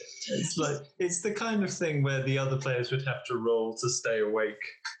good. It's the kind of thing where the other players would have to roll to stay awake.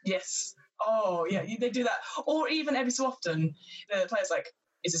 Yes. Oh, yeah, they do that. Or even every so often, the player's like,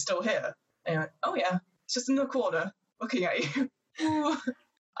 is it still here? And you're like, oh, yeah, it's just in the corner looking at you. Ooh.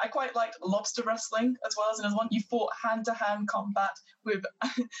 I quite liked lobster wrestling as well as another one. You fought hand-to-hand combat with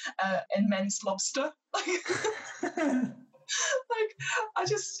immense lobster.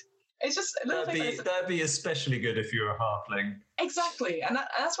 It's just little things. That'd be especially good if you're a halfling. Exactly, and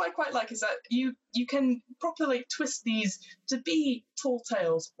that's what I quite like is that you can properly twist these to be tall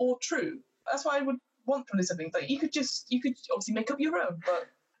tales or true. That's why I would want from this something like you could obviously make up your own, but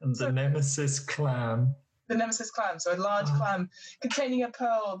and the Nemesis clan. The Nemesis clan, so a large clan containing a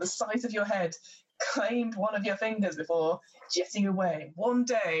pearl the size of your head, claimed one of your fingers before jetting away. One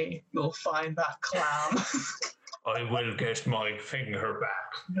day you'll find that clan. I will get my finger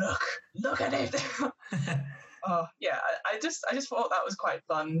back. Look at it. Oh yeah, I just thought that was quite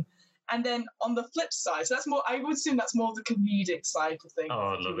fun. And then on the flip side, so that's more. I would assume that's more the comedic side of things.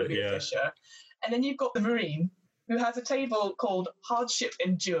 Oh, I love it. Yeah. Fisher. And then you've got the Marine, who has a table called Hardship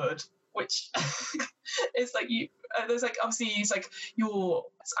Endured, which is like you. There's like obviously it's like your,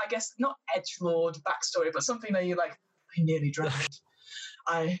 I guess not edgelord backstory, but something that you're like, I nearly drowned.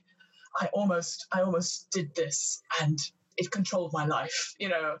 I almost did this, and it controlled my life.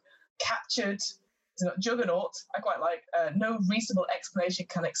 Captured. Juggernaut, I quite like. No reasonable explanation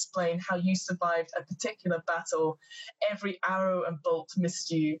can explain how you survived a particular battle. Every arrow and bolt missed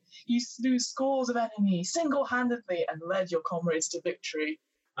you. You slew scores of enemies single-handedly and led your comrades to victory.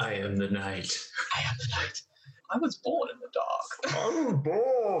 I am the knight. I am the knight. I was born in the dark. I was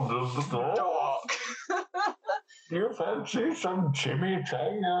born in the dark. You fancy some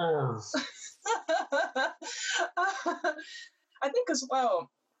chimichangas? I think as well.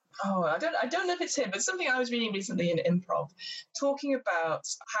 Oh, I don't know if it's him, but something I was reading recently in improv, talking about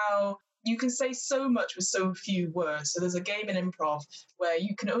how you can say so much with so few words. So there's a game in improv where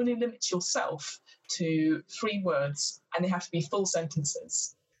you can only limit yourself to 3 words, and they have to be full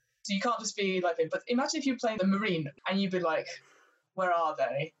sentences. So you can't just be like, but imagine if you're playing the Marine and you'd be like, where are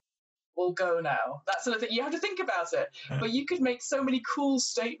they? We'll go now. That sort of thing. You have to think about it. But you could make so many cool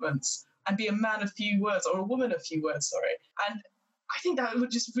statements and be a man of few words, or a woman of few words, sorry. And I think that would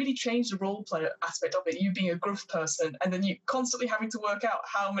just really change the role play aspect of it. You being a gruff person, and then you constantly having to work out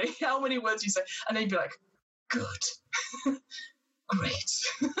how many words you say, and then you'd be like, "Good, great,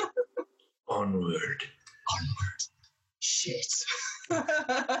 onward, shit."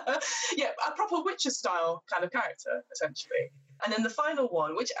 Yeah, a proper Witcher style kind of character, essentially. And then the final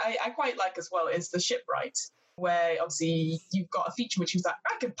one, which I quite like as well, is the shipwright, where obviously you've got a feature which is that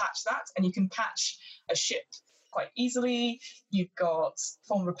I can patch that, and you can patch a ship quite easily. You've got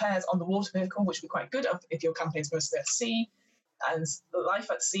perform repairs on the water vehicle, which would be quite good if your campaign's mostly at sea. And the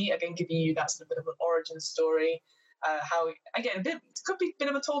life at sea, again, giving you that sort of bit of an origin story. How, again, it could be a bit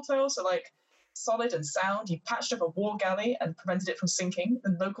of a tall tale, so like solid and sound. You patched up a war galley and prevented it from sinking.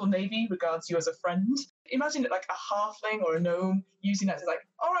 The local navy regards you as a friend. Imagine it like a halfling or a gnome using that to like,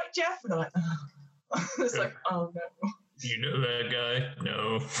 all right, Jeff. And they're like, oh. It's like, oh no. You know that guy?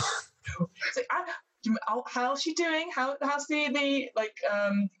 No. It's like, how's she doing? How's the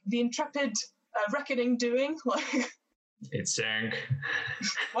intrepid reckoning doing? Like, it sank.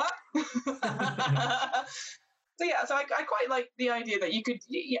 What? So I quite like the idea that you could,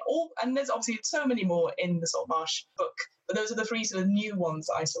 and there's obviously so many more in the Saltmarsh book, but those are the 3 sort of new ones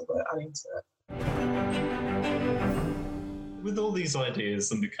that I sort of adding to it. With all these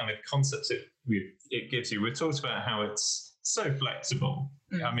ideas and the kind of concepts it gives you, we talked about how it's so flexible.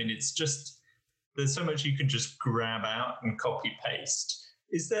 I mean, it's just, there's so much you can just grab out and copy paste.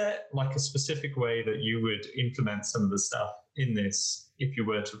 Is there like a specific way that you would implement some of the stuff in this if you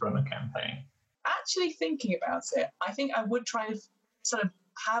were to run a campaign? Actually thinking about it, I think I would try and sort of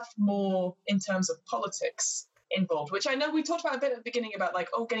have more in terms of politics involved, which I know we talked about a bit at the beginning about like,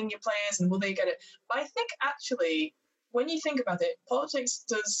 getting your players and will they get it? But I think actually, when you think about it, politics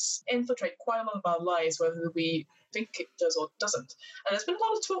does infiltrate quite a lot of our lives, whether we think it does or doesn't. And there's been a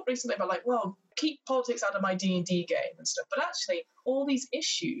lot of talk recently about like, well, keep politics out of my D&D game and stuff. But actually, all these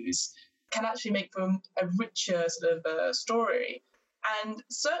issues can actually make for a richer sort of story. And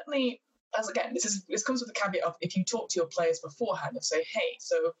certainly, as again, this comes with the caveat of if you talk to your players beforehand and say, hey,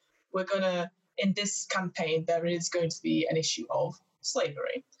 so we're gonna, in this campaign, there is going to be an issue of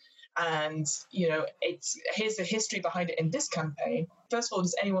slavery. And, here's the history behind it in this campaign. First of all,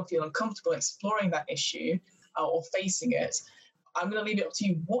 does anyone feel uncomfortable exploring that issue or facing it? I'm going to leave it up to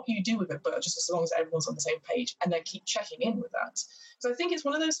you what you do with it, but just as long as everyone's on the same page, and then keep checking in with that. So I think it's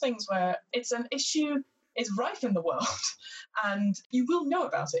one of those things where it's an issue, it's rife in the world, and you will know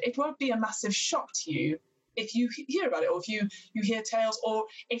about it. It won't be a massive shock to you if you hear about it, or if you hear tales, or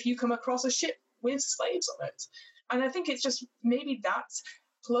if you come across a ship with slaves on it. And I think it's just maybe that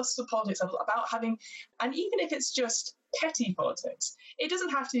plus the politics about having, and even if it's just petty politics, it doesn't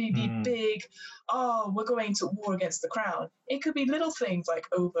have to be big, oh, we're going to war against the crown. It could be little things like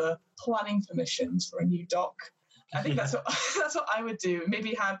over planning permissions for a new dock. I think that's what I would do.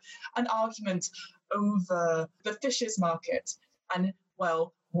 Maybe have an argument over the fishers market, and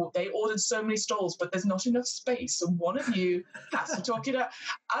well, they ordered so many stalls, but there's not enough space, so one of you has to talk it out.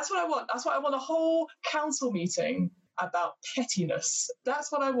 That's what I want. That's what I want. A whole council meeting about pettiness. That's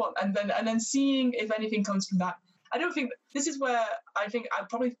what I want, and then seeing if anything comes from that. I don't think this is where I think I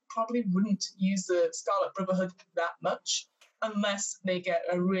probably wouldn't use the Scarlet Brotherhood that much unless they get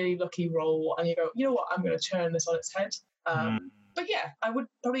a really lucky roll and you go, you know what, I'm going to turn this on its head. But yeah, I would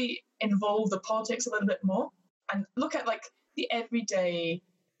probably involve the politics a little bit more and look at like the everyday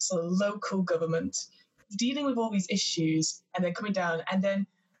sort of local government dealing with all these issues and then coming down and then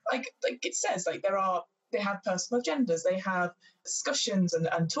like it says, like they have personal agendas, they have discussions and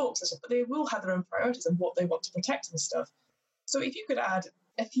talks and stuff, but they will have their own priorities and what they want to protect and stuff. So if you could add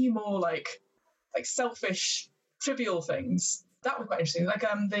a few more like selfish, trivial things, that would be quite interesting. Like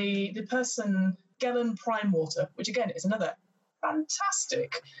the person Gellin Primewater, which again is another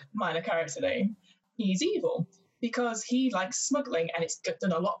fantastic minor character name. He's evil because he likes smuggling and it's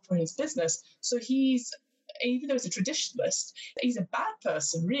done a lot for his business. So he's, even though he's a traditionalist, he's a bad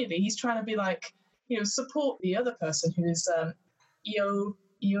person, really. He's trying to be like, support the other person who is EO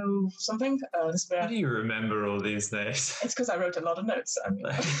something. How do you remember all these names? It's because I wrote a lot of notes.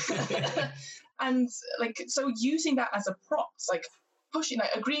 And so using that as a prop, like pushing,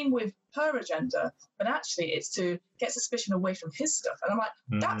 like agreeing with her agenda, but actually it's to get suspicion away from his stuff. And I'm like,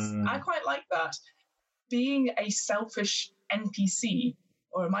 I quite like that. Being a selfish NPC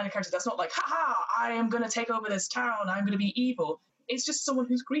or a minor character that's not like, I am going to take over this town, I'm going to be evil. It's just someone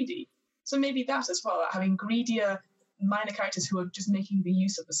who's greedy. So maybe that as well, having greedier minor characters who are just making the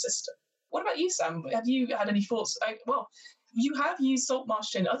use of the system. What about you, Sam? Have you had any thoughts? Well, you have used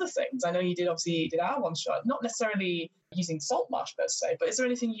Saltmarsh in other things. I know you did our one shot, not necessarily using Saltmarsh per se, but is there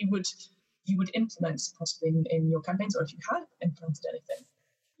anything you would implement possibly in your campaigns, or if you had implemented anything?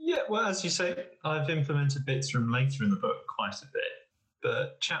 Yeah, well, as you say, I've implemented bits from later in the book quite a bit,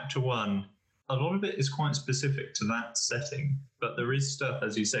 but chapter 1, a lot of it is quite specific to that setting, but there is stuff,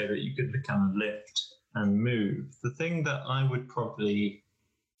 as you say, that you could kind of lift and move. The thing that I would probably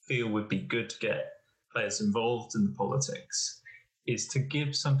feel would be good to get players involved in the politics is to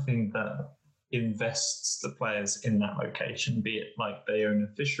give something that invests the players in that location, be it like they own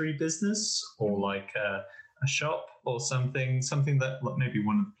a fishery business or like a shop or something that maybe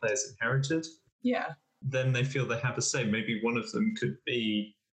one of the players inherited. Yeah. Then they feel they have a say. Maybe one of them could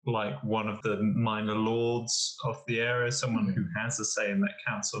be like one of the minor lords of the area, someone who has a say in that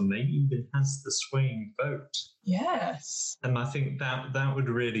council, maybe even has the swaying vote. Yes. And I think that would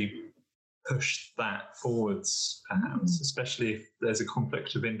really push that forwards, perhaps, especially if there's a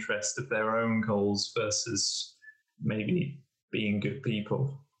conflict of interest of their own goals versus maybe being good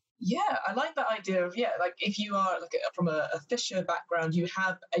people. Yeah, I like that idea of, like if you are like from a fisher background, you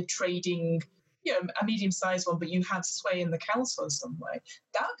have a trading, a medium-sized one, but you have sway in the council in some way.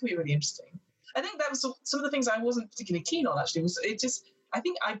 That could be really interesting. I think that was some of the things I wasn't particularly keen on, actually.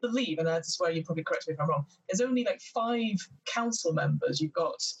 I believe, and that's where you probably correct me if I'm wrong, there's only like 5 council members. You've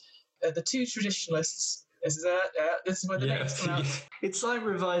got the 2 traditionalists. This is where the names come out. It's like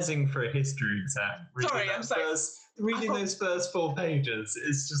revising for a history exam. Reading those first 4 pages,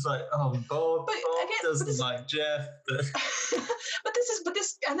 it's just like, Bob doesn't like Jeff. but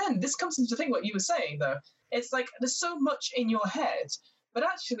this comes into the thing what you were saying though. It's like there's so much in your head, but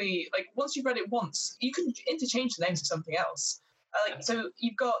actually, like once you've read it once, you can interchange the names for something else. So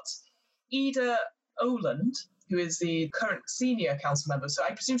you've got Ida Oland, who is the current senior council member. So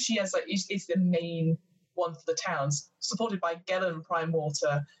I presume she has is the main one for the towns, supported by Gellin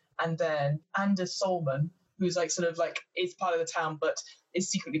Primewater, and then Anders Solman, who's is part of the town but is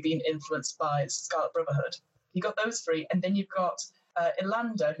secretly being influenced by Scarlet Brotherhood. You got those 3, and then you've got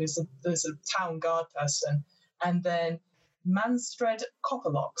Ilanda, who's the sort of town guard person, and then Manstred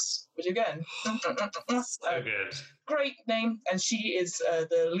Copperlocks, which again, so good, great name, and she is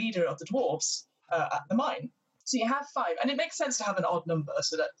the leader of the dwarves at the mine. So you have 5, and it makes sense to have an odd number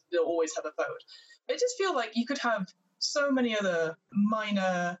so that you'll always have a vote. But I just feel like you could have so many other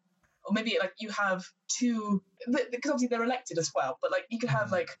minor, or maybe like you have 2, because obviously they're elected as well, but like you could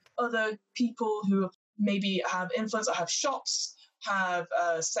have like other people who maybe have influence or have shops, have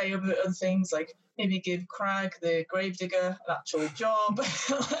say over other things, like maybe give Crag the gravedigger an actual job.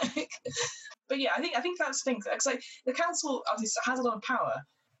 But yeah, I think that's the thing. It's like the council obviously has a lot of power,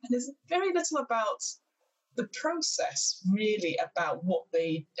 and there's very little about the process really about what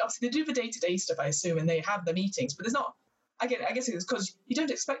they obviously they do the day-to-day stuff, I assume, and they have the meetings, but there's not. I guess it's because you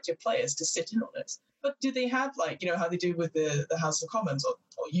don't expect your players to sit in on it. But do they have, like, how they do with the House of Commons, or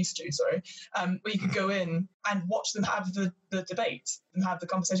used to, sorry, where you could go in and watch them have the debate and have the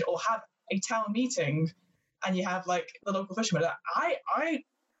conversation, or have a town meeting, and you have like the local fishermen.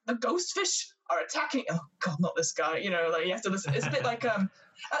 The ghost fish are attacking. Oh God, not this guy. Like you have to listen. It's a bit like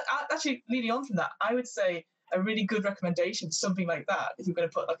actually leading on from that, I would say a really good recommendation for something like that, if you're going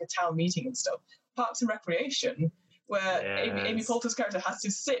to put like a town meeting and stuff, Parks and Recreation, where Amy Poulter's character has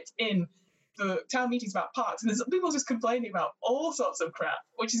to sit in the town meetings about parks, and there's people just complaining about all sorts of crap,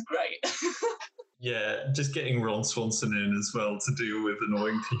 which is great. Yeah, just getting Ron Swanson in as well to deal with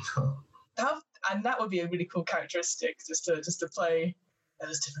annoying people. And that would be a really cool characteristic, just to play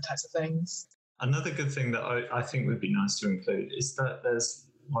those different types of things. Another good thing that I think would be nice to include is that there's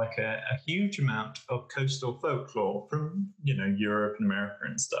like a huge amount of coastal folklore from Europe and America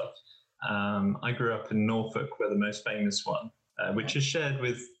and stuff. I grew up in Norfolk, where the most famous one, which is shared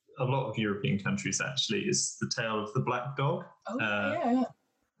with a lot of European countries actually, is the tale of the black dog. Oh, yeah.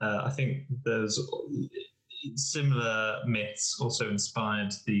 I think there's similar myths also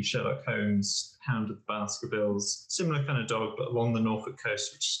inspired the Sherlock Holmes Hound of the Baskervilles, similar kind of dog, but along the Norfolk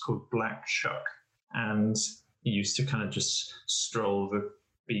coast, which is called Black Shuck. And he used to kind of just stroll the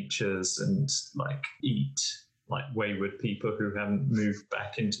beaches and like eat like wayward people who haven't moved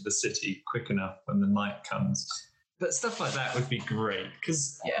back into the city quick enough when the night comes. But stuff like that would be great,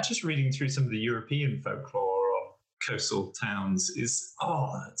 because just reading through some of the European folklore of coastal towns is,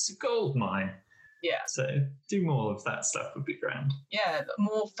 it's a gold mine. Yeah. So do more of that stuff would be grand. Yeah,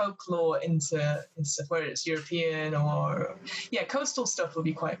 more folklore into stuff, whether it's European or coastal stuff would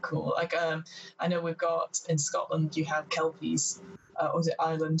be quite cool. Like I know we've got in Scotland, you have Kelpies, or is it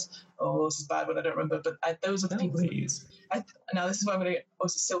Ireland? Oh, this is a bad one, I don't remember. But those are the people who. Now this is where I'm going to. Oh,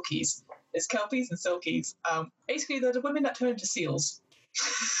 it's the Silkies. It's Kelpies and Silkies. Basically, they're the women that turn into seals.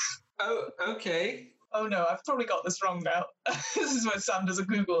 Oh, okay. Oh no, I've probably got this wrong now. This is when Sam does a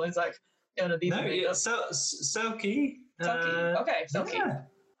Google and he's like, Selkie. Selkie. Okay, Selkie. Yeah.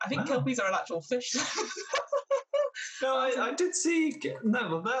 I think Kelpies are an actual fish. No, I did see. No,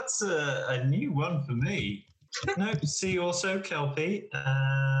 well, that's a new one for me. No, see also Kelpie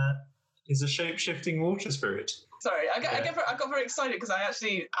is a shape-shifting water spirit. Sorry, I got very excited because I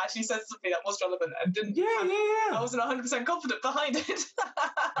actually said something that was relevant and didn't. Yeah. I wasn't 100% confident behind it.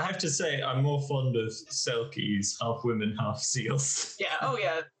 I have to say, I'm more fond of Selkies, half women, half seals. Yeah. Oh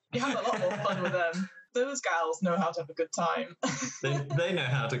yeah. You have a lot more fun with them. Those gals know how to have a good time. They know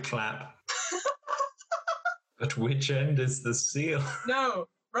how to clap. But which end is the seal? No,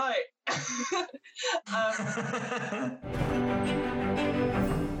 right.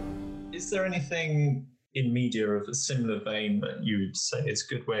 Is there anything in media of a similar vein that you would say is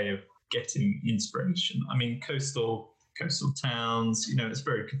a good way of getting inspiration? I mean, coastal towns, it's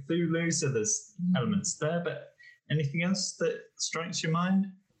very Cthulhu, so there's elements there, but anything else that strikes your mind?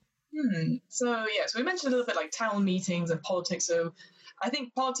 So we mentioned a little bit like town meetings and politics. So I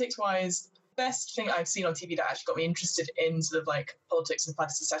think politics-wise, best thing I've seen on TV that actually got me interested in sort of like politics and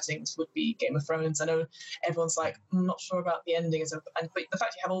fantasy settings would be Game of Thrones. I know everyone's like, I'm not sure about the ending, but the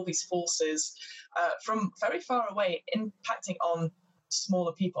fact you have all these forces from very far away impacting on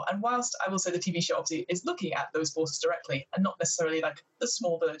smaller people. And whilst I will say the TV show obviously is looking at those forces directly and not necessarily like the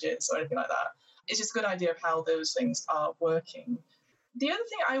small villages or anything like that, it's just a good idea of how those things are working. The other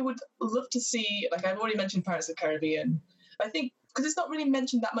thing I would love to see, like I've already mentioned Pirates of the Caribbean, I think because it's not really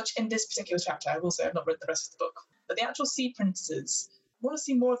mentioned that much in this particular chapter, I will say I've not read the rest of the book, but the actual Sea Princes, I want to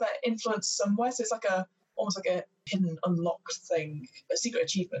see more of that influence somewhere, so it's like almost like a hidden, unlocked thing, a secret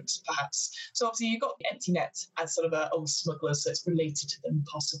achievement, perhaps. So obviously you've got the Empty Net as sort of a old smuggler, so it's related to them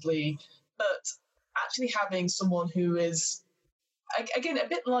possibly, but actually having someone who is, again, a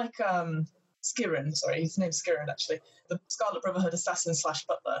bit like Skirin, sorry, his name's Skirin actually, the Scarlet Brotherhood assassin /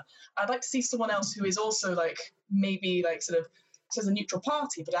 butler. I'd like to see someone else who is also like, maybe like sort of says a neutral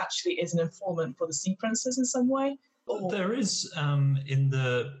party, but actually is an informant for the Sea Princes in some way. There is, in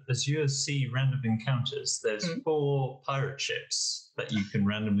the Azure Sea random encounters, there's 4 pirate ships that you can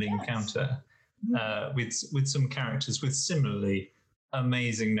randomly encounter with some characters with similarly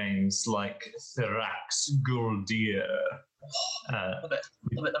amazing names like Therax Guldir. Love it.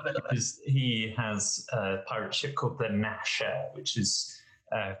 He has a pirate ship called the Nasher, which is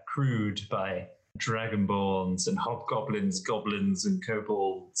crewed by dragonborns and hobgoblins, goblins and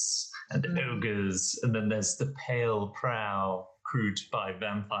kobolds and ogres. And then there's the Pale Prow crewed by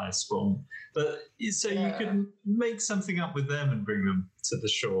vampire spawn. But so you Yeah. can make something up with them and bring them to the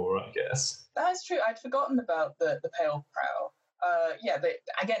shore, I guess. That is true. I'd forgotten about the Pale Prow.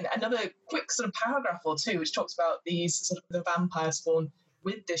 Again, another quick sort of paragraph or two which talks about these sort of the vampire spawn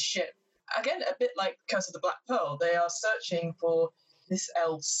with this ship. Again, a bit like Curse of the Black Pearl, they are searching for this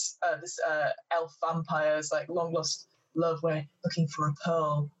elf vampire's like long lost love, where looking for a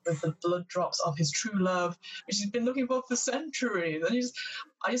pearl with the blood drops of his true love, which he's been looking for centuries. And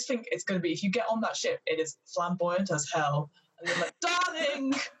I just think it's going to be, if you get on that ship, it is flamboyant as hell. And you're like,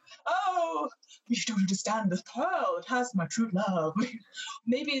 darling, oh, you don't understand this pearl. It has my true love.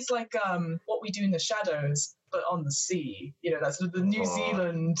 Maybe it's like What We Do in the Shadows, but on the sea. You know, that's sort of the New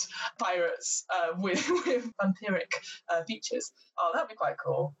Zealand pirates with vampiric features. Oh, that'd be quite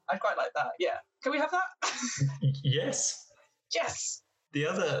cool. I'd quite like that. Yeah. Can we have that? Yes. Yes. The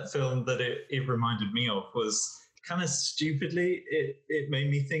other film that it reminded me of was kind of stupidly, it made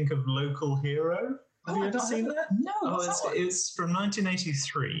me think of Local Hero. Have you ever seen that? No, what's that one? It's from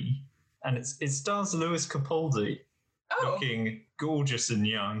 1983, and it stars Lewis Capaldi, looking gorgeous and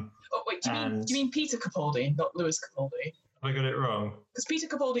young. Oh, wait, do you mean Peter Capaldi, not Lewis Capaldi? Have I got it wrong? Because Peter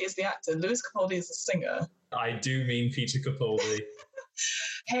Capaldi is the actor, Lewis Capaldi is the singer. I do mean Peter Capaldi.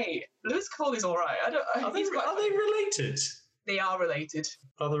 Hey, Lewis Capaldi's all right. Are they related? They are related.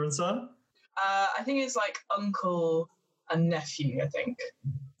 Father and son? I think it's like uncle and nephew, I think.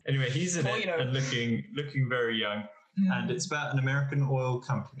 Anyway, he's in it and looking very young. And it's about an American oil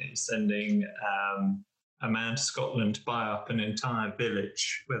company sending a man to Scotland to buy up an entire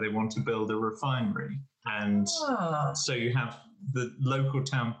village where they want to build a refinery. And so you have the local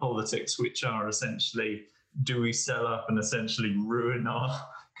town politics, which are essentially, do we sell up and essentially ruin our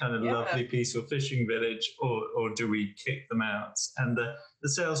kind of lovely, peaceful fishing village, or do we kick them out? And the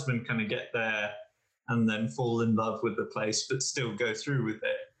salesmen kind of get there and then fall in love with the place, but still go through with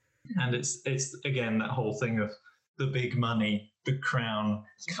it. And it's again, that whole thing of the big money, the crown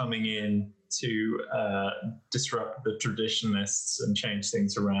coming in to disrupt the traditionalists and change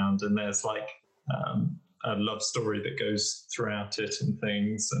things around. And there's like a love story that goes throughout it and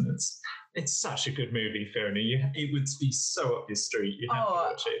things. And it's such a good movie, Fiona. It would be so up your street. You have to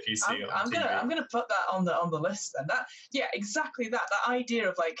watch it if you see it on TV. I'm gonna put that on the list then. Exactly that. That idea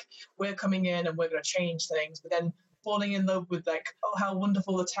of like, we're coming in and we're gonna change things, but then falling in love with like, oh, how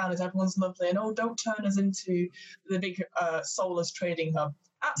wonderful the town is, everyone's lovely, and oh, don't turn us into the big soulless trading hub.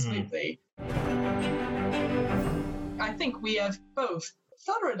 Absolutely. I think we have both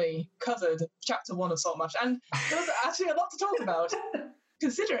thoroughly covered chapter 1 of Saltmarsh, and there's actually a lot to talk about,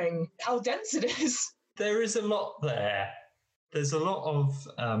 considering how dense it is. There is a lot there. There's a lot of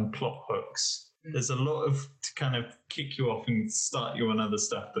plot hooks. There's a lot of to kind of kick you off and start you on other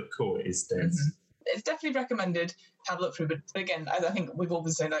stuff, but core is dense. It's definitely recommended to have a look through, but again, as I think we've all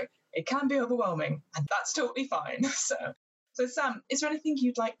been saying, like, it can be overwhelming, and that's totally fine. So Sam, is there anything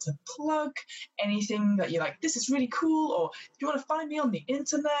you'd like to plug? Anything that you're like, this is really cool, or if you want to find me on the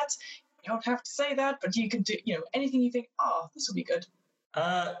internet, you don't have to say that, but you can do, anything you think, this will be good.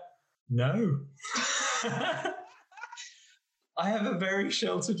 No. I have a very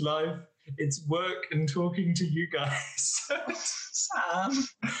sheltered life. It's work and talking to you guys. Sam.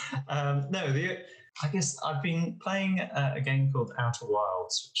 I guess I've been playing a game called Outer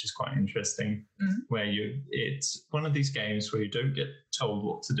Wilds, which is quite interesting, where it's one of these games where you don't get told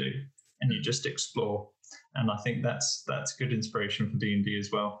what to do and you just explore. And I think that's good inspiration for D&D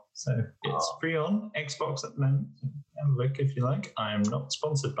as well. So it's free on Xbox at the moment. Have a look if you like. I am not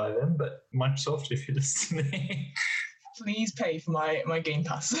sponsored by them, but Microsoft, if you're listening. Please pay for my Game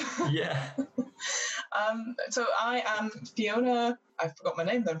Pass. Yeah. So I am Fiona. I forgot my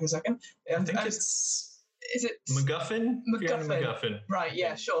name there for a second. I think is it MacGuffin? Fiona MacGuffin. Right,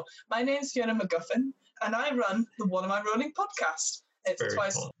 yeah, sure. My name's Fiona MacGuffin, and I run the What Am I Running podcast.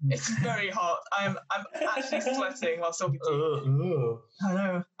 It's very hot. I'm actually sweating while talking to you. I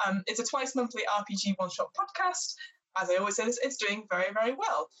know. It's a twice monthly RPG one-shot podcast. As I always say, it's doing very, very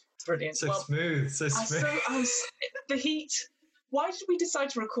well. It's brilliant. So smooth. The heat. Why did we decide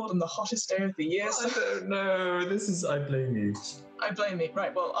to record on the hottest day of the year? I don't know. I blame you. I blame me.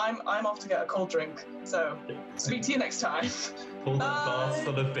 Right, well, I'm off to get a cold drink. So, speak to you next time. Hold that bath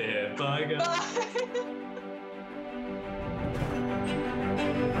full of beer. Bye, guys.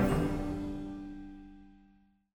 Bye.